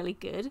trilogy is really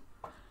good,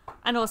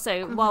 and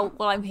also while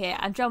I'm here,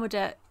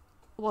 Andromeda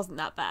wasn't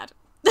that bad.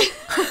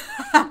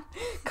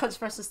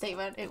 Controversial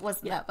statement. It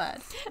wasn't that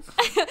bad.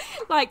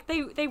 Like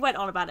they went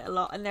on about it a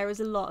lot, and there is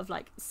a lot of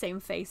like same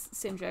face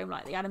syndrome.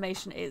 Like the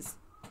animation is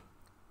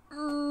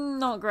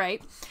not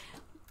great,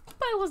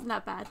 but it wasn't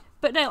that bad.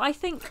 But no, I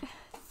think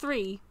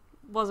 3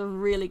 was a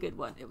really good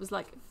one. It was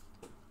like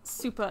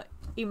super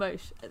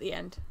emotion at the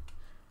end.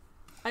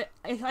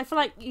 I feel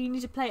like you need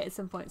to play it at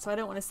some point, so I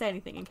don't want to say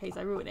anything in case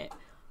I ruin it.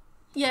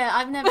 Yeah,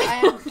 I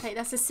haven't played.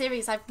 That's a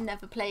series I've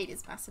never played.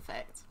 Is Mass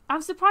Effect.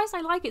 I'm surprised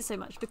I like it so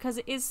much because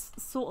it is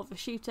sort of a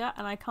shooter,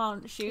 and I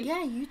can't shoot.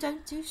 Yeah, you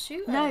don't do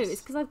shooters. No,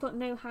 it's because I've got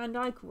no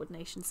hand-eye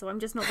coordination, so I'm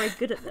just not very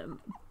good at them.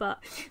 But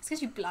it's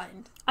because you're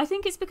blind. I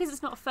think it's because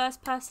it's not a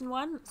first-person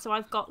one, so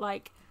I've got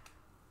like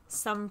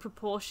some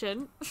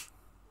proportion.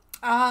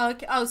 Oh,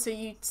 okay. Oh, so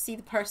you see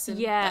the person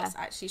Yeah. that's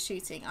actually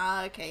shooting.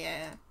 Oh, okay,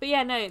 yeah. But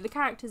yeah, no, the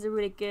characters are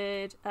really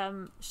good.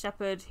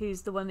 Shepard,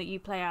 who's the one that you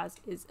play as,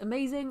 is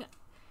amazing.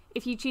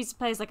 If you choose to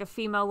play as like a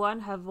female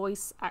one, her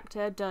voice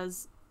actor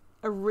does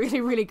a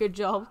really, really good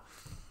job.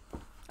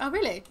 Oh,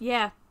 really?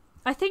 Yeah.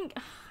 I don't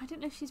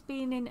know if she's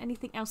been in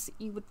anything else that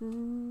you would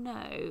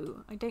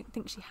know. I don't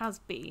think she has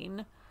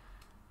been.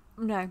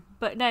 No,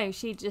 but no,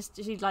 she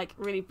like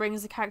really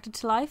brings the character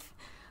to life.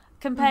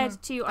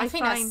 Compared to, I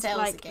think that find sells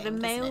like the game, the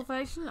doesn't male it?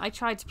 version, I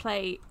tried to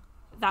play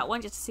that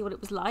one just to see what it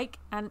was like,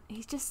 and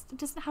he just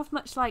doesn't have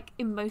much like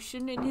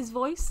emotion in his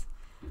voice.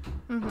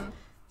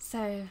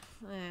 So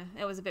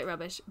it was a bit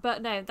rubbish.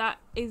 But no, that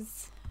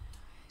is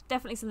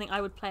definitely something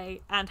I would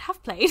play and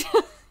have played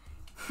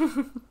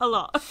a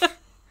lot.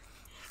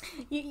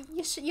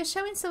 You're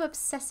showing some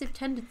obsessive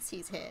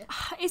tendencies here.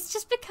 It's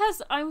just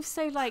because I'm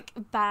so like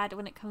bad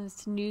when it comes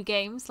to new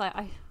games. Like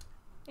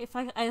if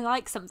I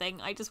like something,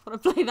 I just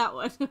want to play that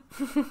one.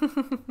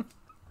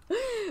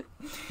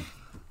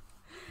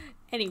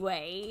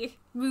 Anyway,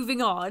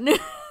 moving on.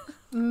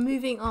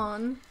 Moving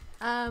on.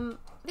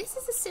 This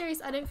is a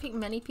series I don't think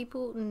many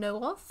people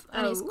know of,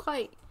 and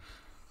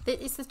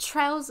it's the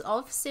Trails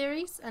of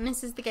series, and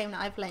this is the game that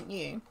I've lent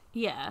you.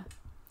 Yeah.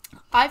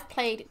 I've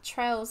played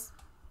Trails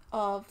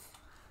of...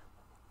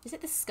 Is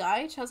it the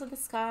Sky? Trails of the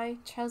Sky?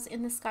 Trails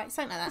in the Sky?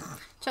 Something like that.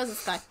 Trails of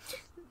the Sky.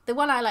 The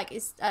one I like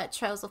is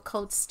Trails of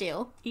Cold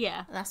Steel.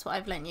 Yeah. And that's what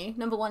I've lent you.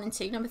 Number 1 and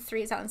 2. Number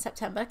 3 is out in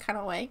September.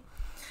 Cannot wait.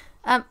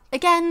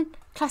 Again,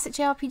 classic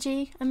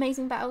JRPG.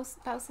 Amazing battle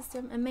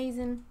system.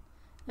 Amazing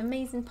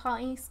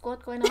party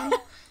squad going on.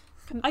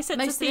 I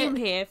sense a Most of theme it,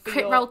 here for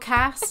Crit your... roll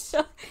cast.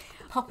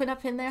 Popping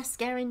up in there,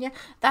 scaring you.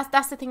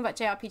 That's the thing about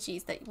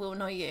JRPGs that will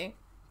annoy you.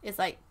 Is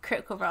like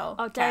Critical Role.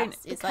 Oh, don't,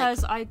 cast. It's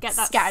because like I get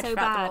that scattered so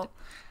throughout the bad. world.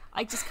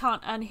 I just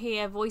can't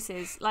unhear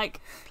voices. Like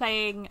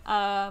playing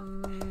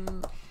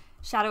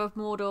Shadow of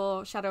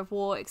Mordor, Shadow of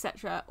War,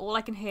 etc. All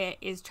I can hear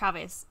is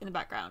Travis in the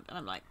background, and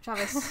I'm like,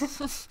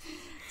 Travis,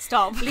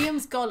 stop.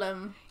 Liam's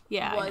Gollum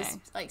Yeah, I was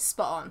know. like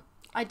spot on.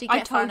 I did I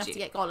get far told enough you. to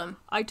get Gollum.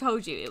 I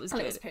told you it was And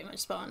good. it was pretty much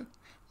spot on.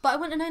 But I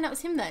wouldn't have known that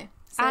was him though.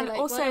 So, And like,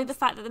 also what the else?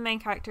 fact that the main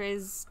character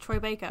is Troy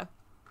Baker.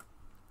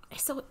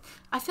 So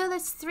I feel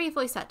there's 3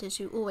 voice actors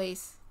you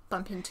always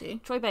bump into.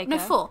 Troy Baker. No,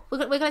 4. We're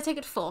gonna take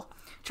it to 4.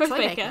 Troy, Troy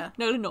Baker. Baker.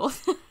 Nolan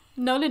North.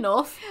 Nolan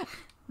North,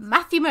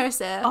 Matthew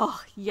Mercer,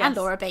 Oh, yes. and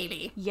Laura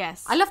Bailey.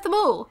 Yes. I love them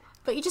all,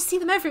 but you just see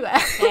them everywhere.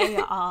 They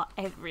are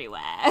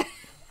everywhere.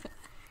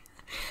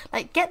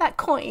 Like, get that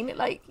coin,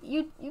 like,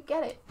 you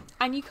get it.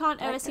 And you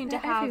can't ever Like, seem to they're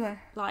have,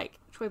 everywhere. like,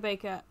 Troy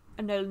Baker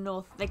and Nolan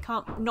North. They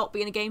can't not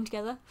be in a game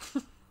together.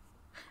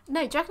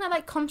 No, do you reckon they're,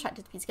 like,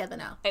 contracted to be together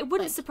now? It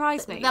wouldn't Like,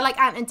 surprise me. They're like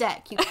Ant and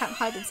Dec, you can't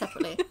hide them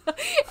separately.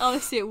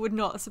 Honestly, it would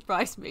not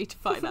surprise me to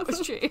find that was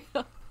true.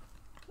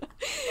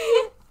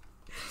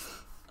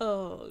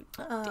 Oh,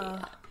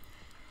 dear.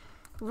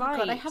 Right.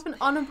 God, I have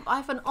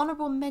an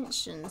honourable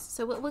mentions,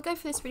 so we'll go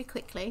through this really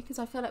quickly, because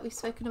I feel like we've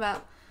spoken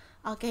about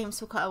our games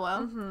for quite a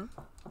while. Mm-hmm.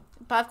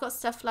 But I've got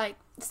stuff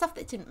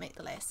that didn't make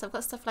the list. I've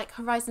got stuff like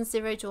Horizon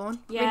Zero Dawn.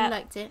 Yeah. Really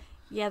liked it.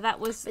 Yeah, that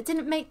was... But it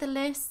didn't make the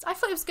list. I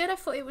thought it was good. I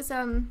thought it was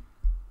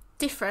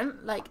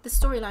different. Like, the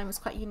storyline was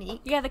quite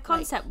unique. Yeah, the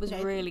concept was you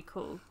know, really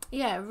cool.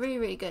 Yeah, really,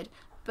 really good.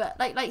 But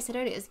like you said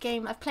earlier, it's a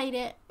game. I've played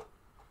it.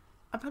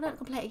 I'm probably not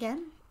going to play it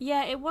again.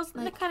 Yeah, it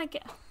wasn't Like- the kind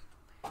of...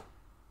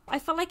 I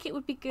feel like it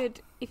would be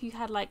good if you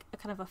had like a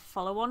kind of a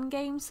follow-on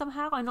game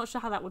somehow. I'm not sure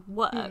how that would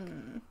work.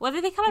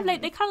 Whether they kind of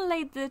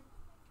laid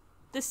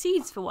the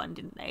seeds for one,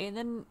 didn't they? And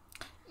then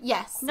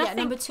yes,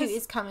 number 2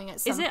 is coming at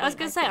some point. Is it? I was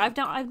going to say I've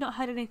not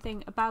heard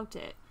anything about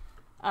it.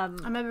 I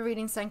remember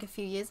reading something a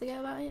few years ago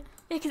about it.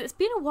 Yeah, because it's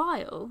been a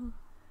while.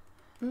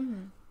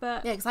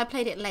 But yeah, because I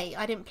played it late.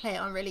 I didn't play it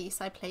on release.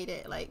 I played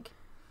it like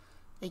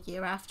a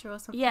year after or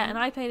something. Yeah, and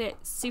I played it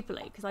super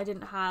late because I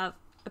didn't have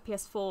a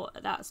PS4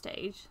 at that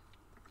stage.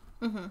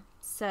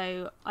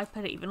 So I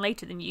played it even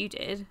later than you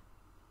did.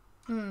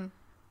 But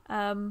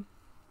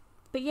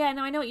yeah,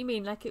 no, I know what you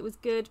mean. Like, it was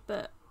good,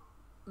 but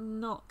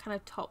not kind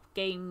of top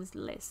games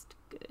list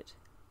good.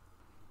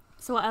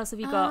 So what else have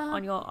you got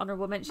on your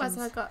honourable mentions?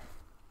 What have I got?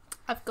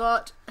 I've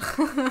got...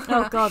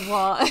 oh God,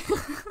 what?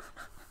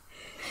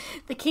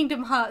 The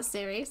Kingdom Hearts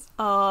series.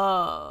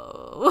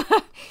 Oh...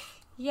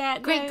 Yeah,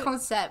 great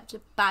concept,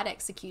 bad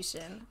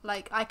execution.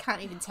 Like, I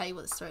can't even tell you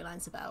what the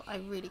storyline's about. I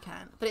really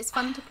can't. But it's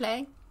fun to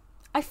play.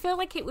 I feel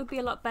like it would be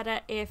a lot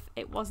better if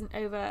it wasn't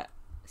over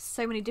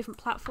so many different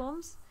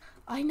platforms.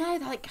 I know,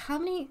 like, how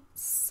many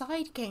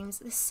side games?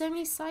 There's so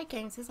many side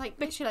games. There's like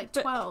literally like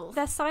 12.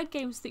 They're side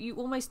games that you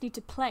almost need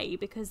to play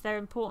because they're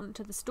important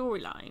to the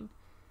storyline.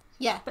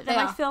 Yeah, but then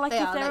I feel like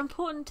if they're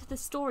important to the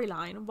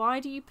storyline, why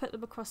do you put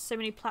them across so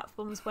many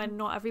platforms when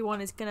not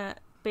everyone is gonna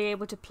be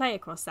able to play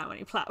across that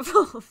many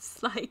platforms?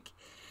 Like,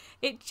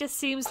 it just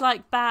seems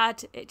like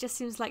bad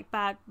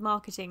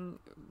marketing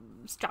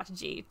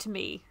strategy to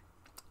me.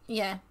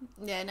 Yeah,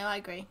 no, I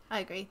agree.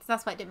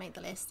 That's why I didn't make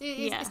the list.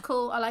 It's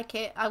cool. I like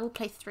it. I will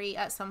play 3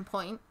 at some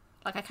point.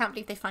 Like, I can't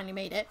believe they finally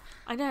made it.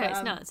 I know,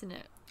 it's nuts, isn't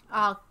it?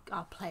 I'll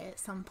play it at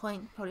some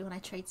point, probably when I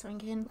trade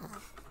something in.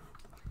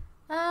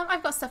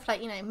 I've got stuff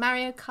like,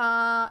 Mario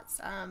Kart,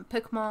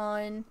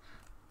 Pokemon,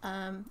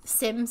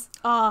 Sims.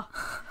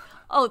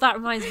 Oh, that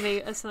reminds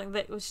me of something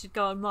that should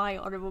go on my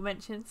honourable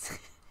mentions.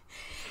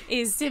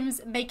 Is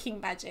Sims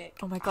Making Magic.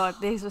 Oh my God,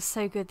 these were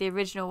so good, the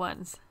original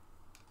ones.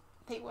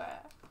 They were.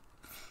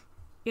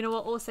 You know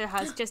what also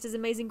has just as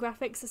amazing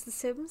graphics as The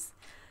Sims?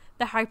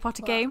 The Harry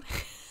Potter game.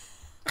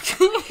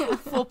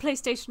 For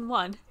PlayStation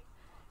 1.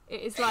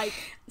 It is like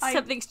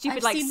something stupid,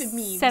 I've like seen the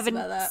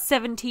memes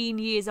 17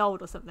 years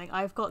old or something.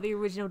 I've got the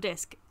original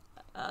disc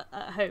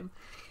at home.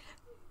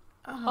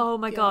 Oh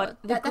my God.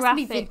 That's graphics. Gonna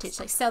be vintage.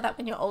 Like, sell that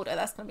when you're older.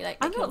 That's gonna be like...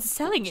 I'm not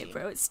selling it,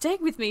 bro. It's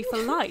staying with me for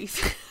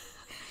life.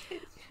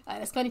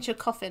 Let's go into your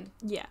coffin.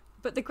 Yeah.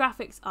 But the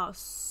graphics are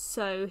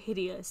so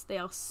hideous. They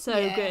are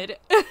so good.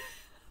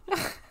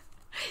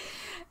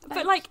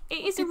 But like,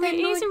 it is a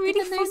really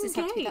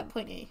fun game. That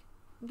pointy?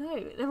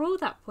 No, they're all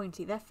that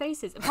pointy. Their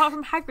faces, apart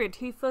from Hagrid,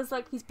 who feels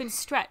like he's been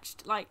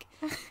stretched. Like,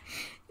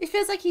 it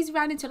feels like he's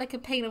ran into like a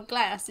pane of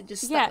glass and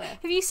just stuck there.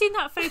 Have you seen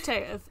that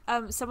photo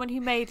of someone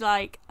who made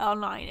like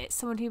online? It's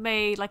someone who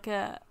made like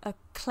a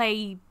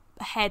clay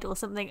head or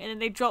something, and then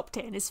they dropped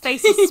it, and his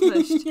face is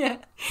smushed. Yeah,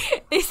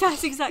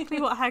 that's exactly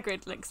what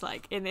Hagrid looks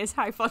like in this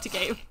Harry Potter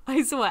game.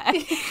 I swear.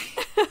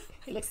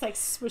 It looks like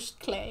smushed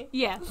clay.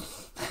 Yeah.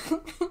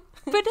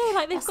 But no,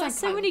 like, they've got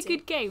so many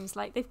good games.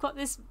 Like, they've got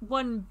this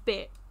one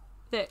bit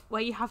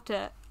where you have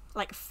to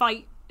like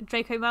fight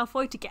Draco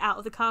Malfoy to get out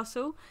of the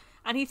castle,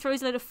 and he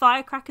throws a load of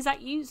firecrackers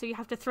at you, so you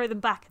have to throw them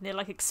back, and they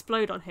like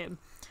explode on him.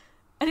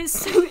 And it's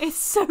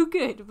so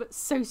good, but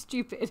so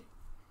stupid.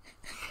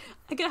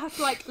 I'm gonna have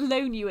to like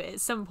loan you it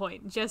at some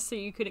point just so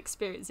you can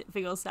experience it for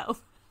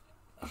yourself.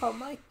 Oh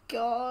my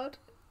God.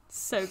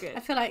 So good.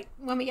 I feel like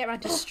when we get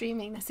around to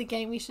streaming, that's a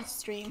game we should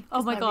stream.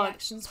 Oh my God,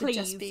 reactions please.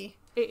 Would just be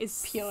it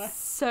is pure.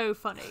 So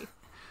funny.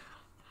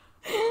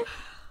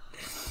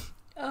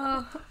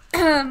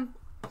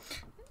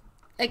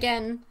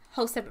 Again,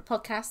 whole separate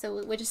podcast,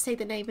 so we'll just say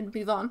the name and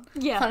move on.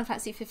 Yeah. Final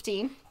Fantasy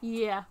 15.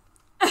 Yeah.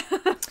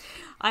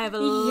 I have a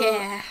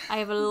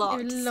lot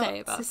to say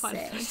about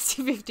Final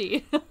Fantasy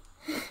 15.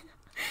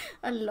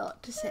 A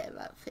lot to say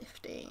about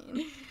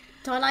 15.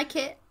 Do I like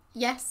it?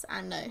 Yes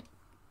and no.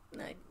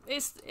 No.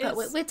 But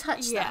we'll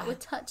touch that. We'll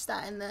touch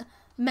that in the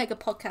mega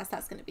podcast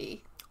that's going to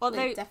be.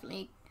 Although,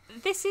 definitely.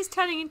 This is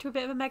turning into a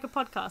bit of a mega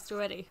podcast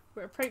already.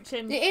 We're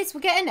approaching... It is.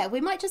 We're getting there. We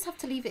might just have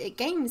to leave it at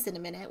games in a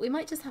minute. We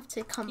might just have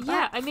to come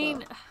back. Yeah, I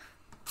mean...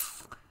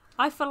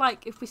 I feel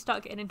like if we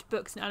start getting into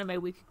books and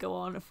anime, we could go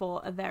on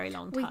for a very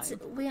long time.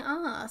 We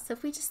are. So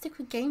if we just stick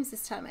with games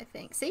this time, I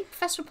think. See?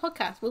 Professional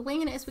podcast. We're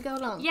winging it as we go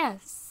along.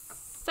 Yes.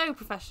 So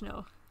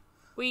professional.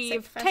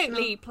 We've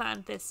totally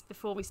planned this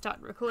before we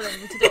started recording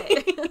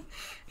today.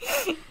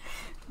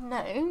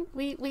 No,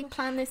 we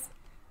planned this.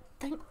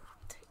 Don't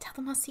tell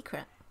them our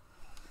secret.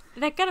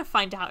 They're gonna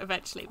find out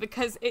eventually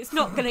because it's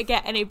not gonna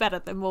get any better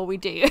the more we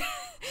do.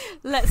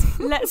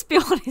 Let's be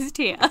honest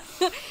here.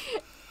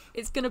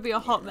 It's gonna be a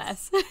hot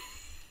mess.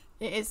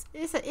 It is.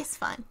 It's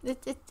fine.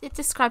 It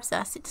describes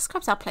us. It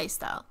describes our play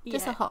style. Yeah.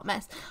 Just a hot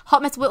mess.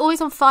 Hot mess. We're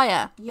always on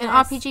fire. Yes. In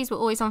RPGs, we're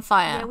always on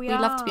fire. Yeah, we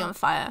love to be on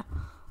fire.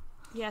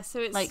 Yeah, so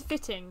it's like,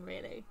 fitting,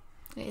 really.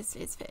 It's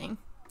fitting.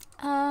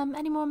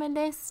 Any more on my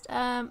list?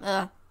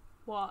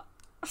 What?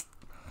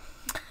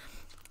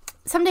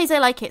 some days I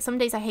like it, some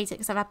days I hate it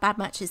because I've had bad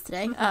matches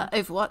today.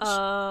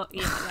 Overwatch.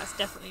 Yeah, that's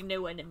definitely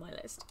nowhere in my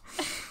list.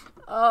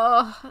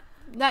 Oh,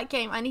 that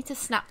game, I need to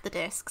snap the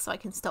disc so I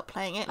can stop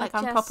playing it. Like,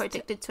 I'm proper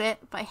addicted to it,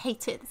 but I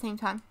hate it at the same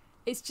time.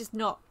 It's just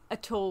not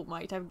at all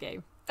my type of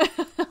game.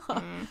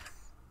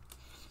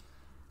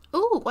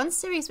 Ooh, one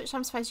series which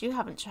I'm surprised you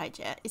haven't tried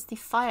yet is the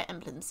Fire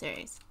Emblem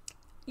series.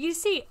 You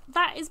see,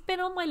 that has been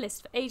on my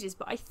list for ages,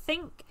 but I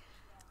think...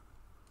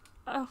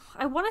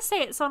 I want to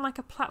say it's on, like,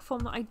 a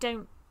platform that I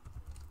don't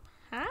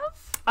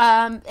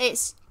have?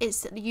 It's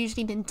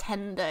usually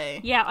Nintendo.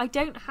 Yeah, I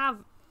don't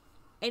have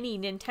any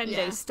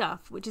Nintendo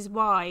stuff, which is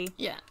why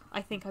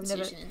I think I've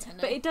never...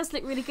 But it does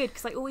look really good,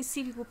 because I always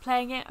see people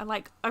playing it, and,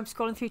 like, I'm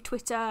scrolling through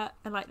Twitter,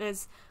 and, like,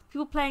 there's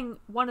people playing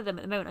one of them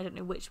at the moment, I don't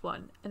know which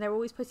one, and they're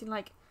always putting,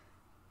 like,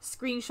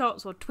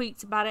 screenshots or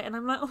tweets about it, and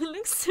I'm like, oh, it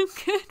looks so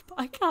good, but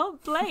I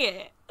can't play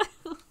it.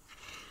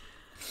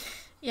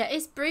 Yeah,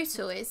 it's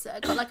brutal. It's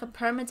got, like, a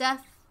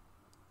permadeath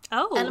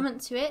Oh.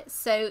 element to it,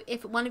 so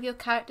if one of your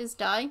characters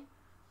die,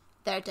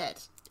 they're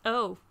dead.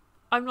 Oh.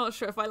 I'm not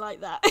sure if I like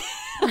that.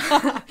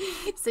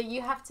 So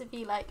you have to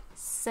be, like,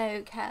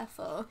 so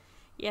careful.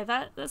 Yeah,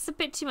 that's a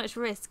bit too much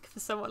risk for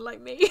someone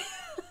like me.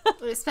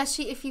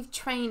 Especially if you've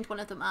trained one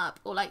of them up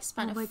or, like,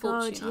 spent a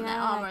fortune on their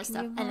armour and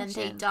stuff, and then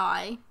they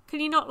die. Can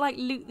you not, like,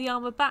 loot the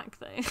armour back,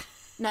 though?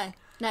 No,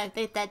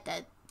 they're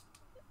dead.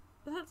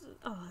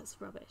 That's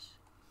rubbish.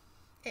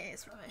 It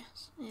is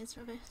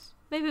rubbish.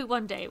 Maybe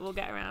one day we'll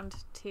get around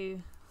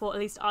to... Or at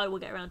least I will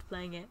get around to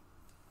playing it.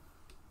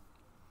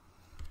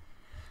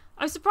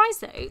 I'm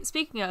surprised, though,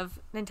 speaking of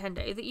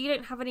Nintendo, that you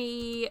don't have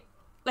any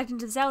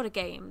Legend of Zelda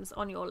games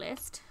on your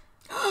list.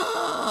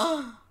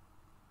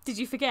 Did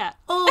you forget?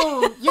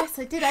 Oh, yes,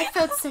 I did. I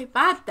felt so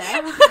bad there.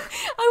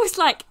 I was,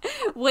 like,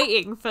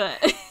 waiting for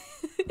at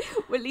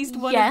least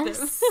one of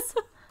them.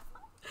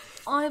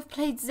 I've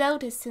played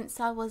Zelda since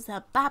I was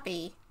a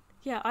babby.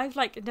 Yeah, I've,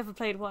 like, never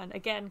played one,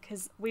 again,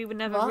 because we were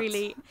never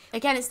really...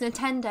 Again, it's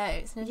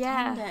Nintendo.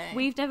 Yeah,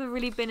 we've never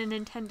really been a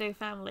Nintendo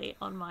family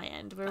on my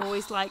end. We're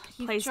always, like,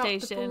 PlayStation.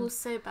 Dropped the ball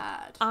so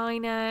bad. I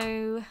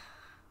know.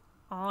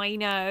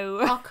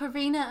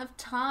 Ocarina of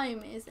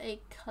Time is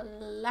a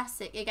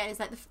classic. Again, it's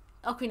like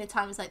Ocarina of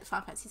Time is like the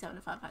Final Fantasy 7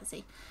 of Final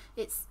Fantasy.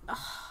 It's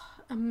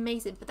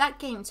amazing. But that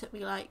game took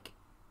me, like,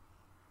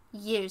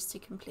 years to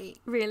complete.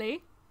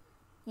 Really?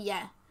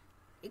 Yeah.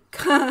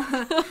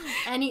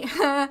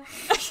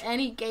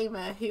 any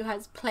gamer who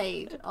has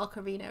played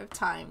Ocarina of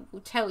Time will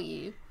tell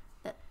you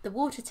that the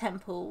water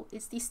temple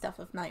is the stuff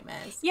of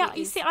nightmares. Yeah,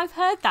 you see, I've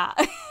heard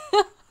that.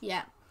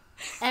 Yeah,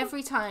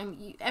 every time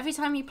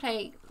you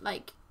play,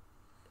 like,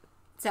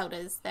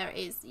 Zeldas,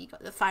 you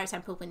got the fire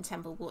temple, wind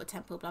temple, water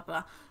temple, blah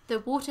blah.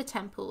 The water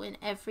temple in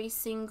every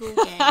single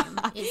game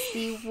is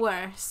the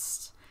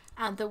worst.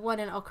 And the one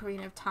in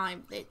Ocarina of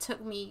Time, it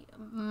took me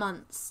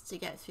months to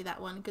get through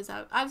that one because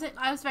I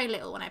was very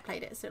little when I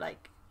played it. So,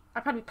 like,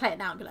 I'd probably play it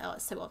now and be like, oh,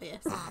 it's so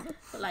obvious.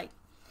 But, like,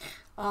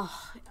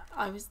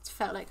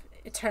 felt like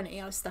eternity.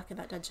 I was stuck in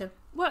that dungeon.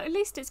 Well, at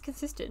least it's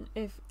consistent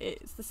if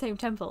it's the same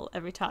temple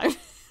every time.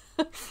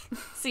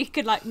 So you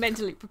could, like,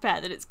 mentally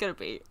prepare that it's going to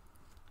be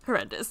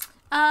horrendous.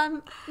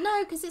 No,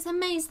 because it's a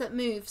maze that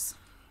moves.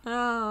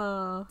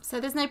 Oh.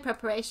 So there's no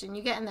preparation.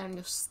 You get in there and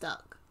you're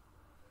stuck.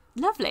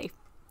 Lovely.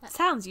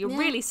 You're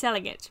really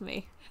selling it to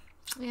me.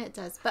 Yeah, it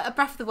does. But a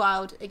Breath of the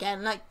Wild,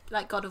 again,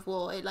 like God of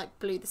War, it, like,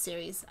 blew the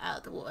series out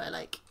of the water.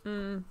 Like,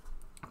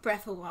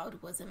 Breath of the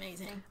Wild was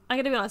amazing. I'm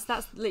going to be honest,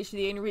 that's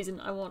literally the only reason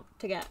I want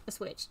to get a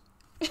Switch.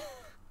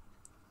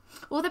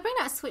 Well, they're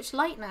bringing out a Switch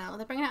Lite now.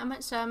 They're bringing out a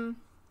much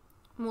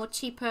more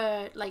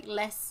cheaper, like,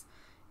 less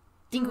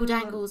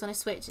dingle-dangles on a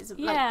Switch. It's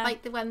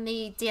like when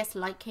the DS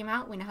Lite came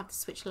out, we now have the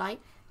Switch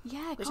Lite.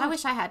 Yeah, which I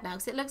wish I had now,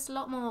 because it looks a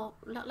lot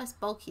less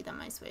bulky than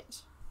my Switch.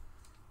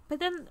 But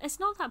then it's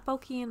not that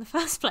bulky in the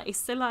first place,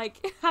 so,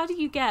 like, how do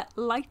you get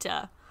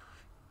lighter?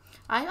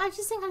 I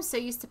just think I'm so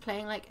used to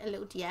playing, like, a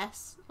little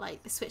DS.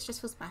 Like, the Switch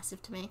just feels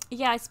massive to me.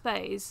 Yeah, I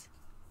suppose.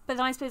 But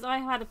then I suppose I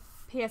had a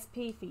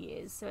PSP for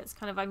years, so it's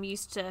kind of, I'm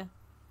used to...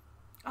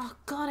 Oh,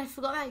 God, I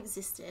forgot that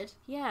existed.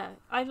 Yeah,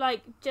 I,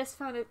 like, just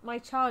found my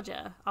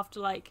charger after,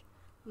 like,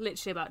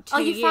 literally about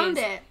 2 years. Oh, you found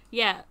it?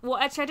 Yeah. Well,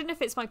 actually, I don't know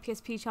if it's my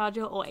PSP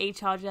charger or a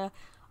charger.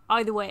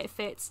 Either way, it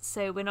fits,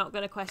 so we're not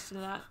going to question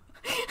that.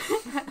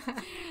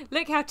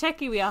 Look how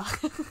techie we are.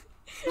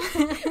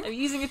 I'm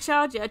using a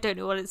charger. I don't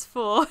know what it's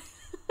for.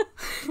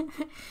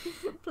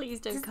 Please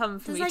don't come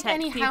for me, like, tech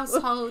any people.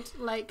 household,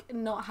 like,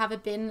 not have a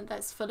bin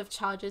that's full of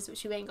chargers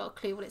which you ain't got a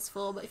clue what it's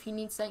for, but if you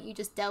need something you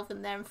just delve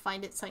in there and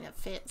find something that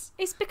fits.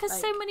 It's because,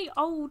 like, so many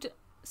old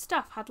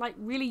stuff had, like,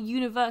 really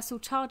universal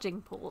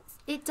charging ports.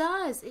 It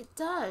does.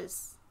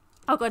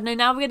 Oh god, no,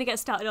 now we're going to get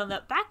started on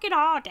that. Back in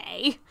our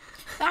day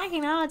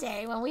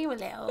when we were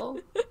little.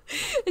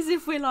 As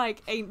if we're,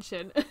 like,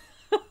 ancient.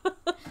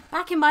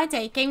 Back in my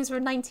day, games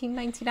were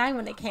 $19.99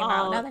 when they came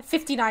out. Now they're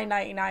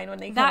 $59.99 when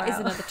they come out. That is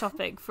another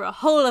topic for a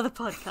whole other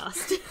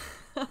podcast.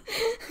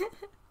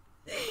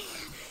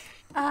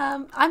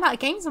 I'm out of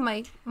games on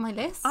my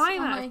list.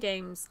 I'm out of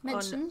games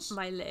mentions. on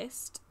my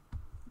list.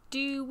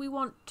 do we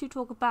want to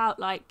talk about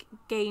like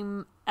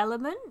game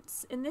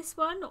elements in this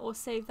one, or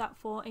save that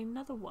for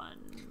another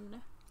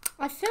one?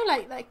 I feel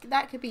like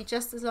that could be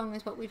just as long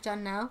as what we've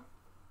done now.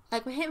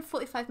 Like, we're hitting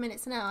 45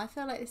 minutes now. I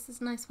feel like this is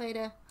a nice way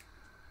to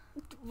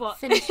What?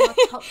 finish our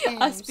top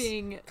games. Us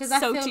being 'Cause I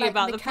feel salty like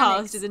about the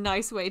mechanics- past is a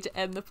nice way to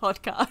end the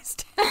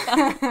podcast.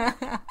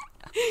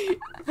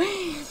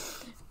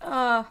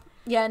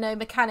 Yeah, no,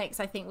 mechanics,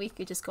 I think we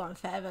could just go on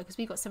forever because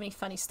we've got so many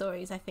funny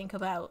stories, I think,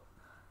 about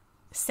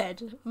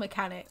said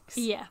mechanics.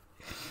 Yeah.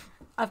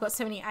 I've got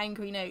so many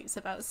angry notes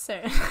about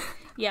certain...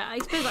 Yeah, I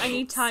suppose I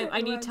need time. Certain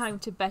I need ones. time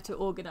to better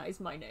organise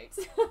my notes.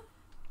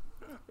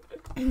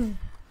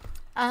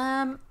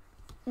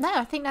 No,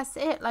 I think that's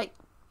it. Like,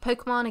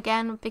 Pokemon,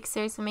 again, big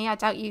series for me. I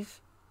doubt you've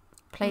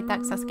played that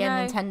because that's,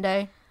 again, No.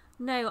 Nintendo.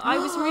 No, I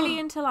was really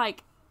into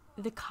like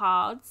the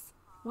cards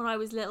when I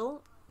was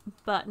little,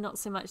 but not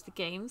so much the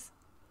games.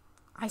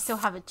 I still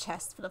have a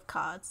chest full of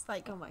cards.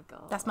 Like, Oh my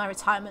god. that's my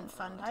retirement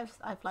fund. I've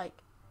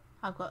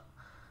got...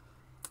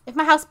 If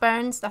my house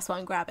burns, that's what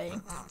I'm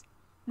grabbing.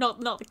 Not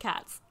the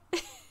cats.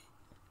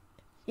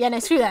 Yeah, no,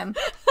 screw them.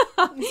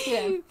 Screw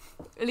them.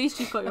 At least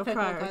you've got your Pokemon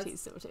cards.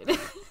 priorities sorted.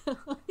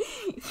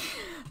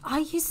 I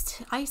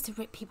used to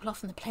rip people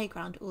off in the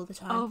playground all the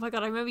time. Oh my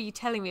god, I remember you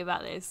telling me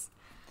about this.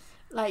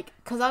 Like,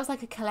 because I was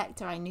like a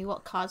collector, I knew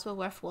what cards were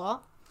worth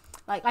what.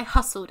 Like, I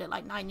hustled at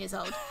like 9 years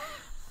old.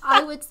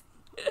 I would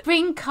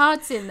bring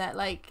cards in that,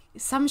 like,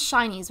 some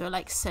shinies were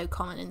like so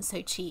common and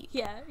so cheap.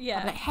 Yeah, I'm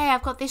yeah. like, hey,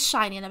 I've got this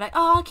shiny, and I'm like,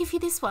 oh, I'll give you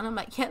this one. I'm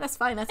like, yeah, that's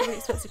fine. That's a really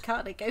expensive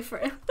card. I go for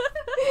it.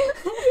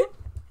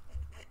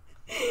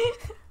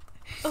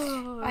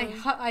 Oh.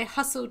 I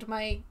hustled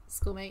my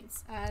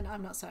schoolmates, and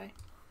I'm not sorry.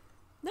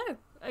 No,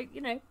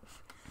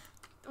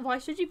 why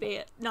should you be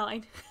at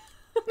 9?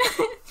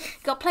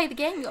 Got to play the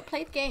game. Got to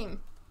play the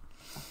game.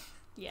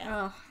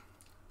 Yeah.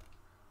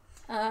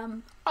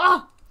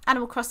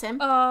 Animal Crossing.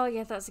 Oh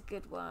yeah, that's a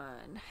good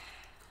one.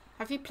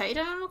 Have you played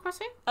Animal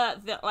Crossing?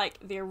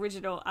 The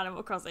original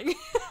Animal Crossing.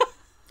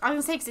 I was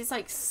gonna say, because it's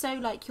like so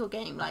like your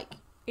game. Like,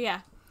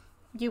 Yeah.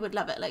 you would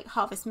love it, like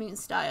Harvest Moon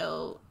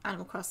style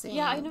Animal Crossing.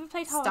 Yeah, I never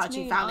played Harvest Stardew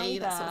Moon Valley,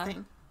 that sort of either.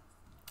 thing.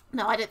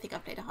 No, I don't think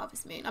I've played a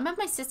Harvest Moon. I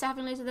remember my sister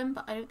having loads of them,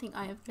 but I don't think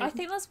I have played I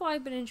think that's why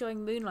I've been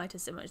enjoying Moonlighter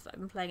so much that I've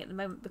been playing at the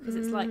moment, because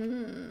it's like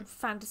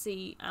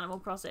fantasy Animal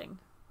Crossing.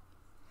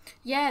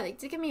 Yeah, they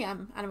did give me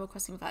Animal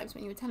Crossing vibes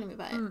when you were telling me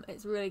about it.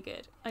 It's really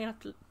good. I'm gonna have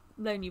to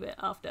loan you it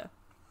after.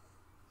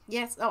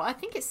 Yes. Oh, I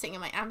think it's sitting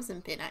in my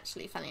Amazon bin,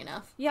 actually, funny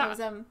enough. Yeah. I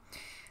was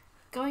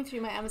going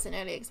through my Amazon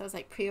earlier because I was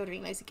like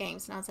pre-ordering loads of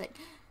games, and I was like,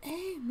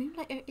 oh,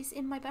 Moonlighter is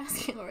in my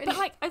basket already. But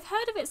like, I've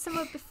heard of it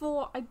somewhere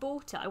before I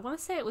bought it. I want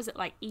to say it was at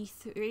like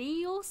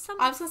E3 or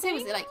something. I was going to say,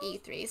 was it like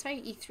E3? It's a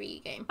very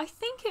E3 game. I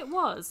think it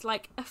was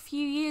like a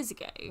few years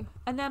ago,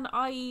 and then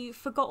I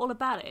forgot all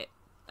about it,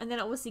 and then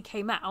it obviously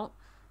came out,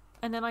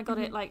 and then I got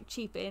it like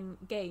cheap in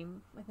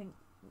game. I think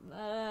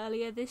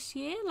earlier this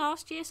year,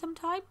 last year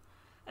sometime,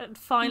 and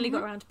finally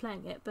got around to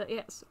playing it. But yeah,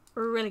 it's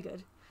really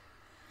good.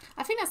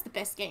 I think that's the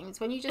best games,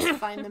 when you just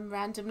find them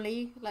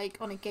randomly, like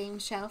on a game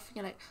shelf, and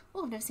you're like,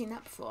 oh, I've never seen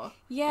that before.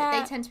 Yeah,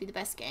 Like, they tend to be the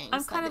best games. I'm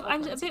like the a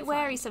odd bit ones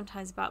wary you find.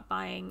 sometimes about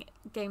buying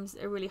games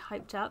that are really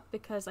hyped up,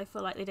 because I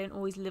feel like they don't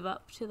always live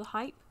up to the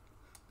hype.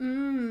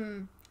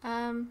 I'm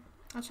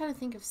trying to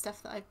think of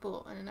stuff that I've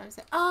bought, and then I was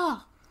like,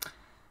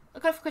 I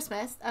got it for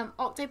Christmas.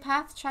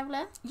 Octopath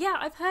Traveler. Yeah,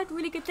 I've heard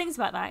really good things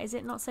about that. Is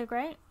it not so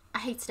great? I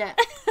hated it.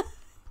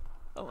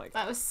 Oh my god.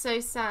 That was so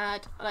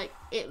sad. Like,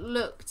 it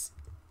looked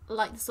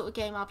like the sort of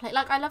game I'll play.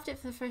 Like, I loved it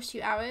for the first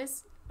few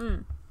hours,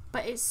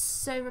 but it's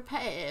so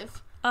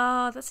repetitive,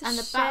 Oh, that's a And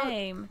the battle-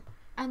 shame.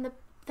 and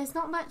there's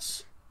not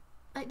much.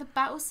 Like, the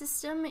battle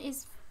system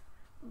is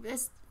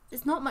there's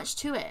not much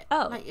to it.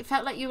 Oh. Like, it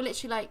felt like you were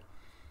literally like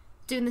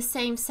doing the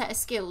same set of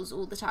skills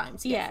all the time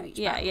to get through each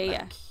battle. Yeah.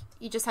 Like,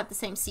 you just had the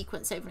same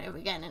sequence over and over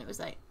again, and it was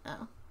like,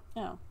 oh,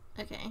 Oh.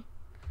 okay.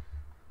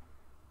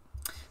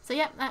 So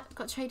yeah, that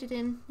got traded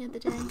in the other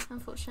day,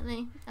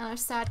 unfortunately, and I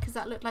was sad because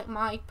that looked like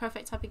my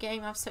perfect type of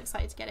game. I was so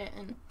excited to get it,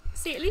 and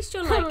See, at least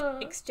you're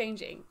like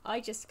exchanging.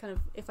 I just kind of,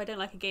 if I don't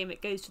like a game,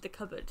 it goes to the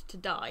cupboard to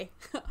die.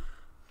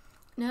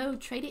 no,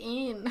 trade it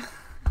in.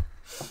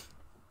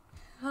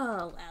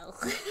 Oh well.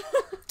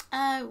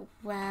 Oh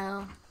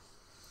well.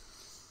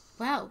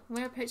 Well,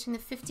 we're approaching the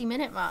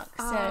 50-minute mark,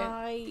 so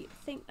I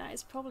think that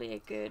is probably a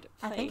good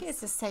place. I think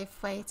it's a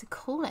safe way to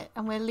call it,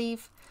 and we'll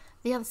leave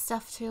the other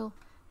stuff till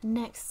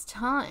next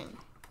time.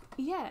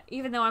 Yeah,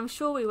 even though I'm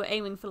sure we were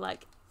aiming for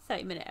like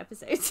 30-minute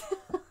episodes.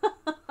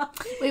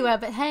 We were,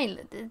 but hey,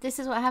 this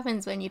is what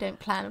happens when you don't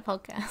plan a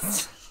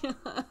podcast.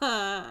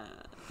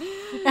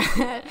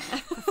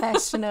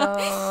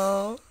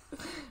 Professional.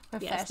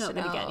 Yeah, it's not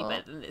going to get any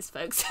better than this,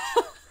 folks.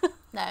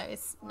 No,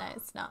 it's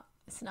not.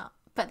 It's not.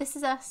 But this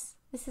is us.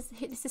 This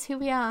is who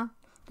we are.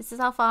 This is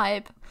our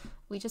vibe.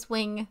 We just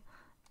wing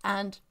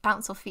and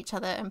bounce off each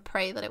other and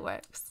pray that it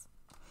works.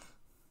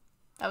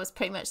 That was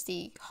pretty much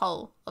the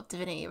whole of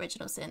Divinity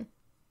Original Sin.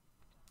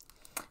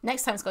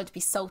 Next time it's going to be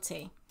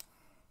salty.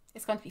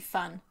 It's going to be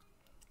fun.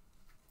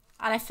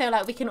 And I feel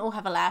like we can all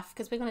have a laugh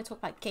because we're going to talk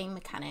about game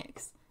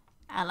mechanics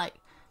and like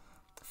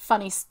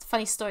funny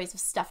stories of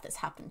stuff that's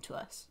happened to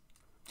us.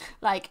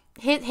 Like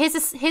here's a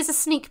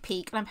sneak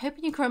peek, and I'm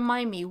hoping you can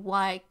remind me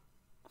why I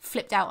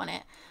flipped out on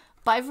it.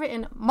 But I've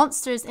written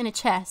monsters in a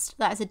chest.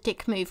 That is a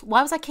dick move.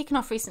 Why was I kicking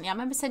off recently? I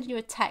remember sending you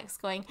a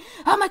text going,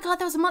 "Oh my god,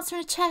 there was a monster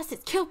in a chest.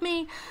 It killed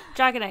me."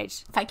 Dragon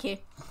Age. Thank you.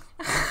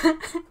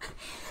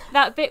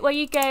 That bit where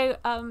you go,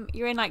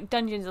 you're in like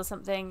dungeons or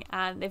something,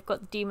 and they've got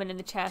the demon in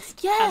the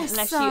chest. Yes. And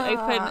unless you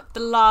open the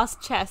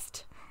last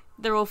chest,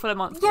 they're all full of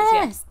monsters.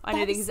 Yes. Yeah. I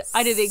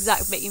know the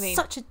exact bit you mean.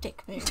 Such a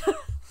dick move.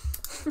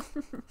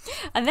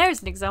 And there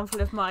is an example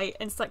of my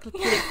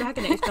encyclopedic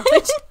Dragon Age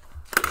knowledge.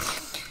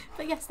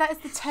 But yes, that is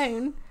the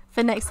tone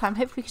for next time.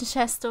 Hopefully we can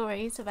share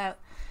stories about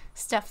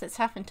stuff that's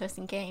happened to us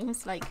in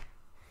games, like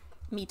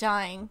me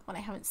dying when I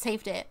haven't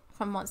saved it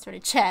from a monster in a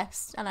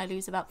chest and I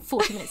lose about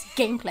 40 minutes of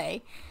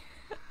gameplay.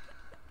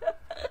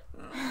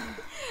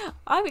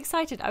 I'm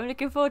excited. I'm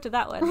looking forward to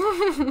that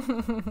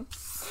one.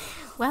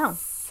 Well,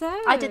 So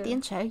I did the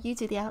intro, you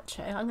do the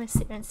outro. I'm going to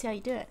sit there and see how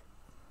you do it.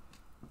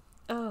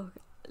 Oh,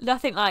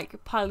 nothing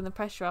like piling the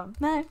pressure on.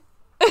 No.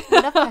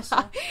 Enough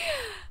pressure.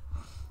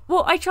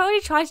 Well, I tried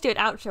to do an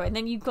outro and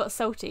then you got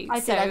salty. I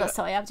got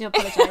sorry. I do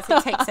apologise.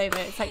 It takes over.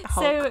 It's like the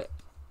Hulk. So,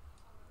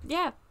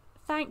 yeah.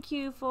 Thank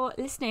you for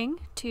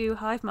listening to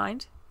Hive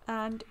Mind,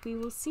 and we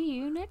will see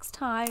you next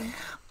time.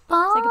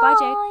 Bye. Say goodbye,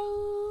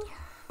 Jade.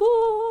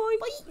 Bye.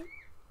 Bye.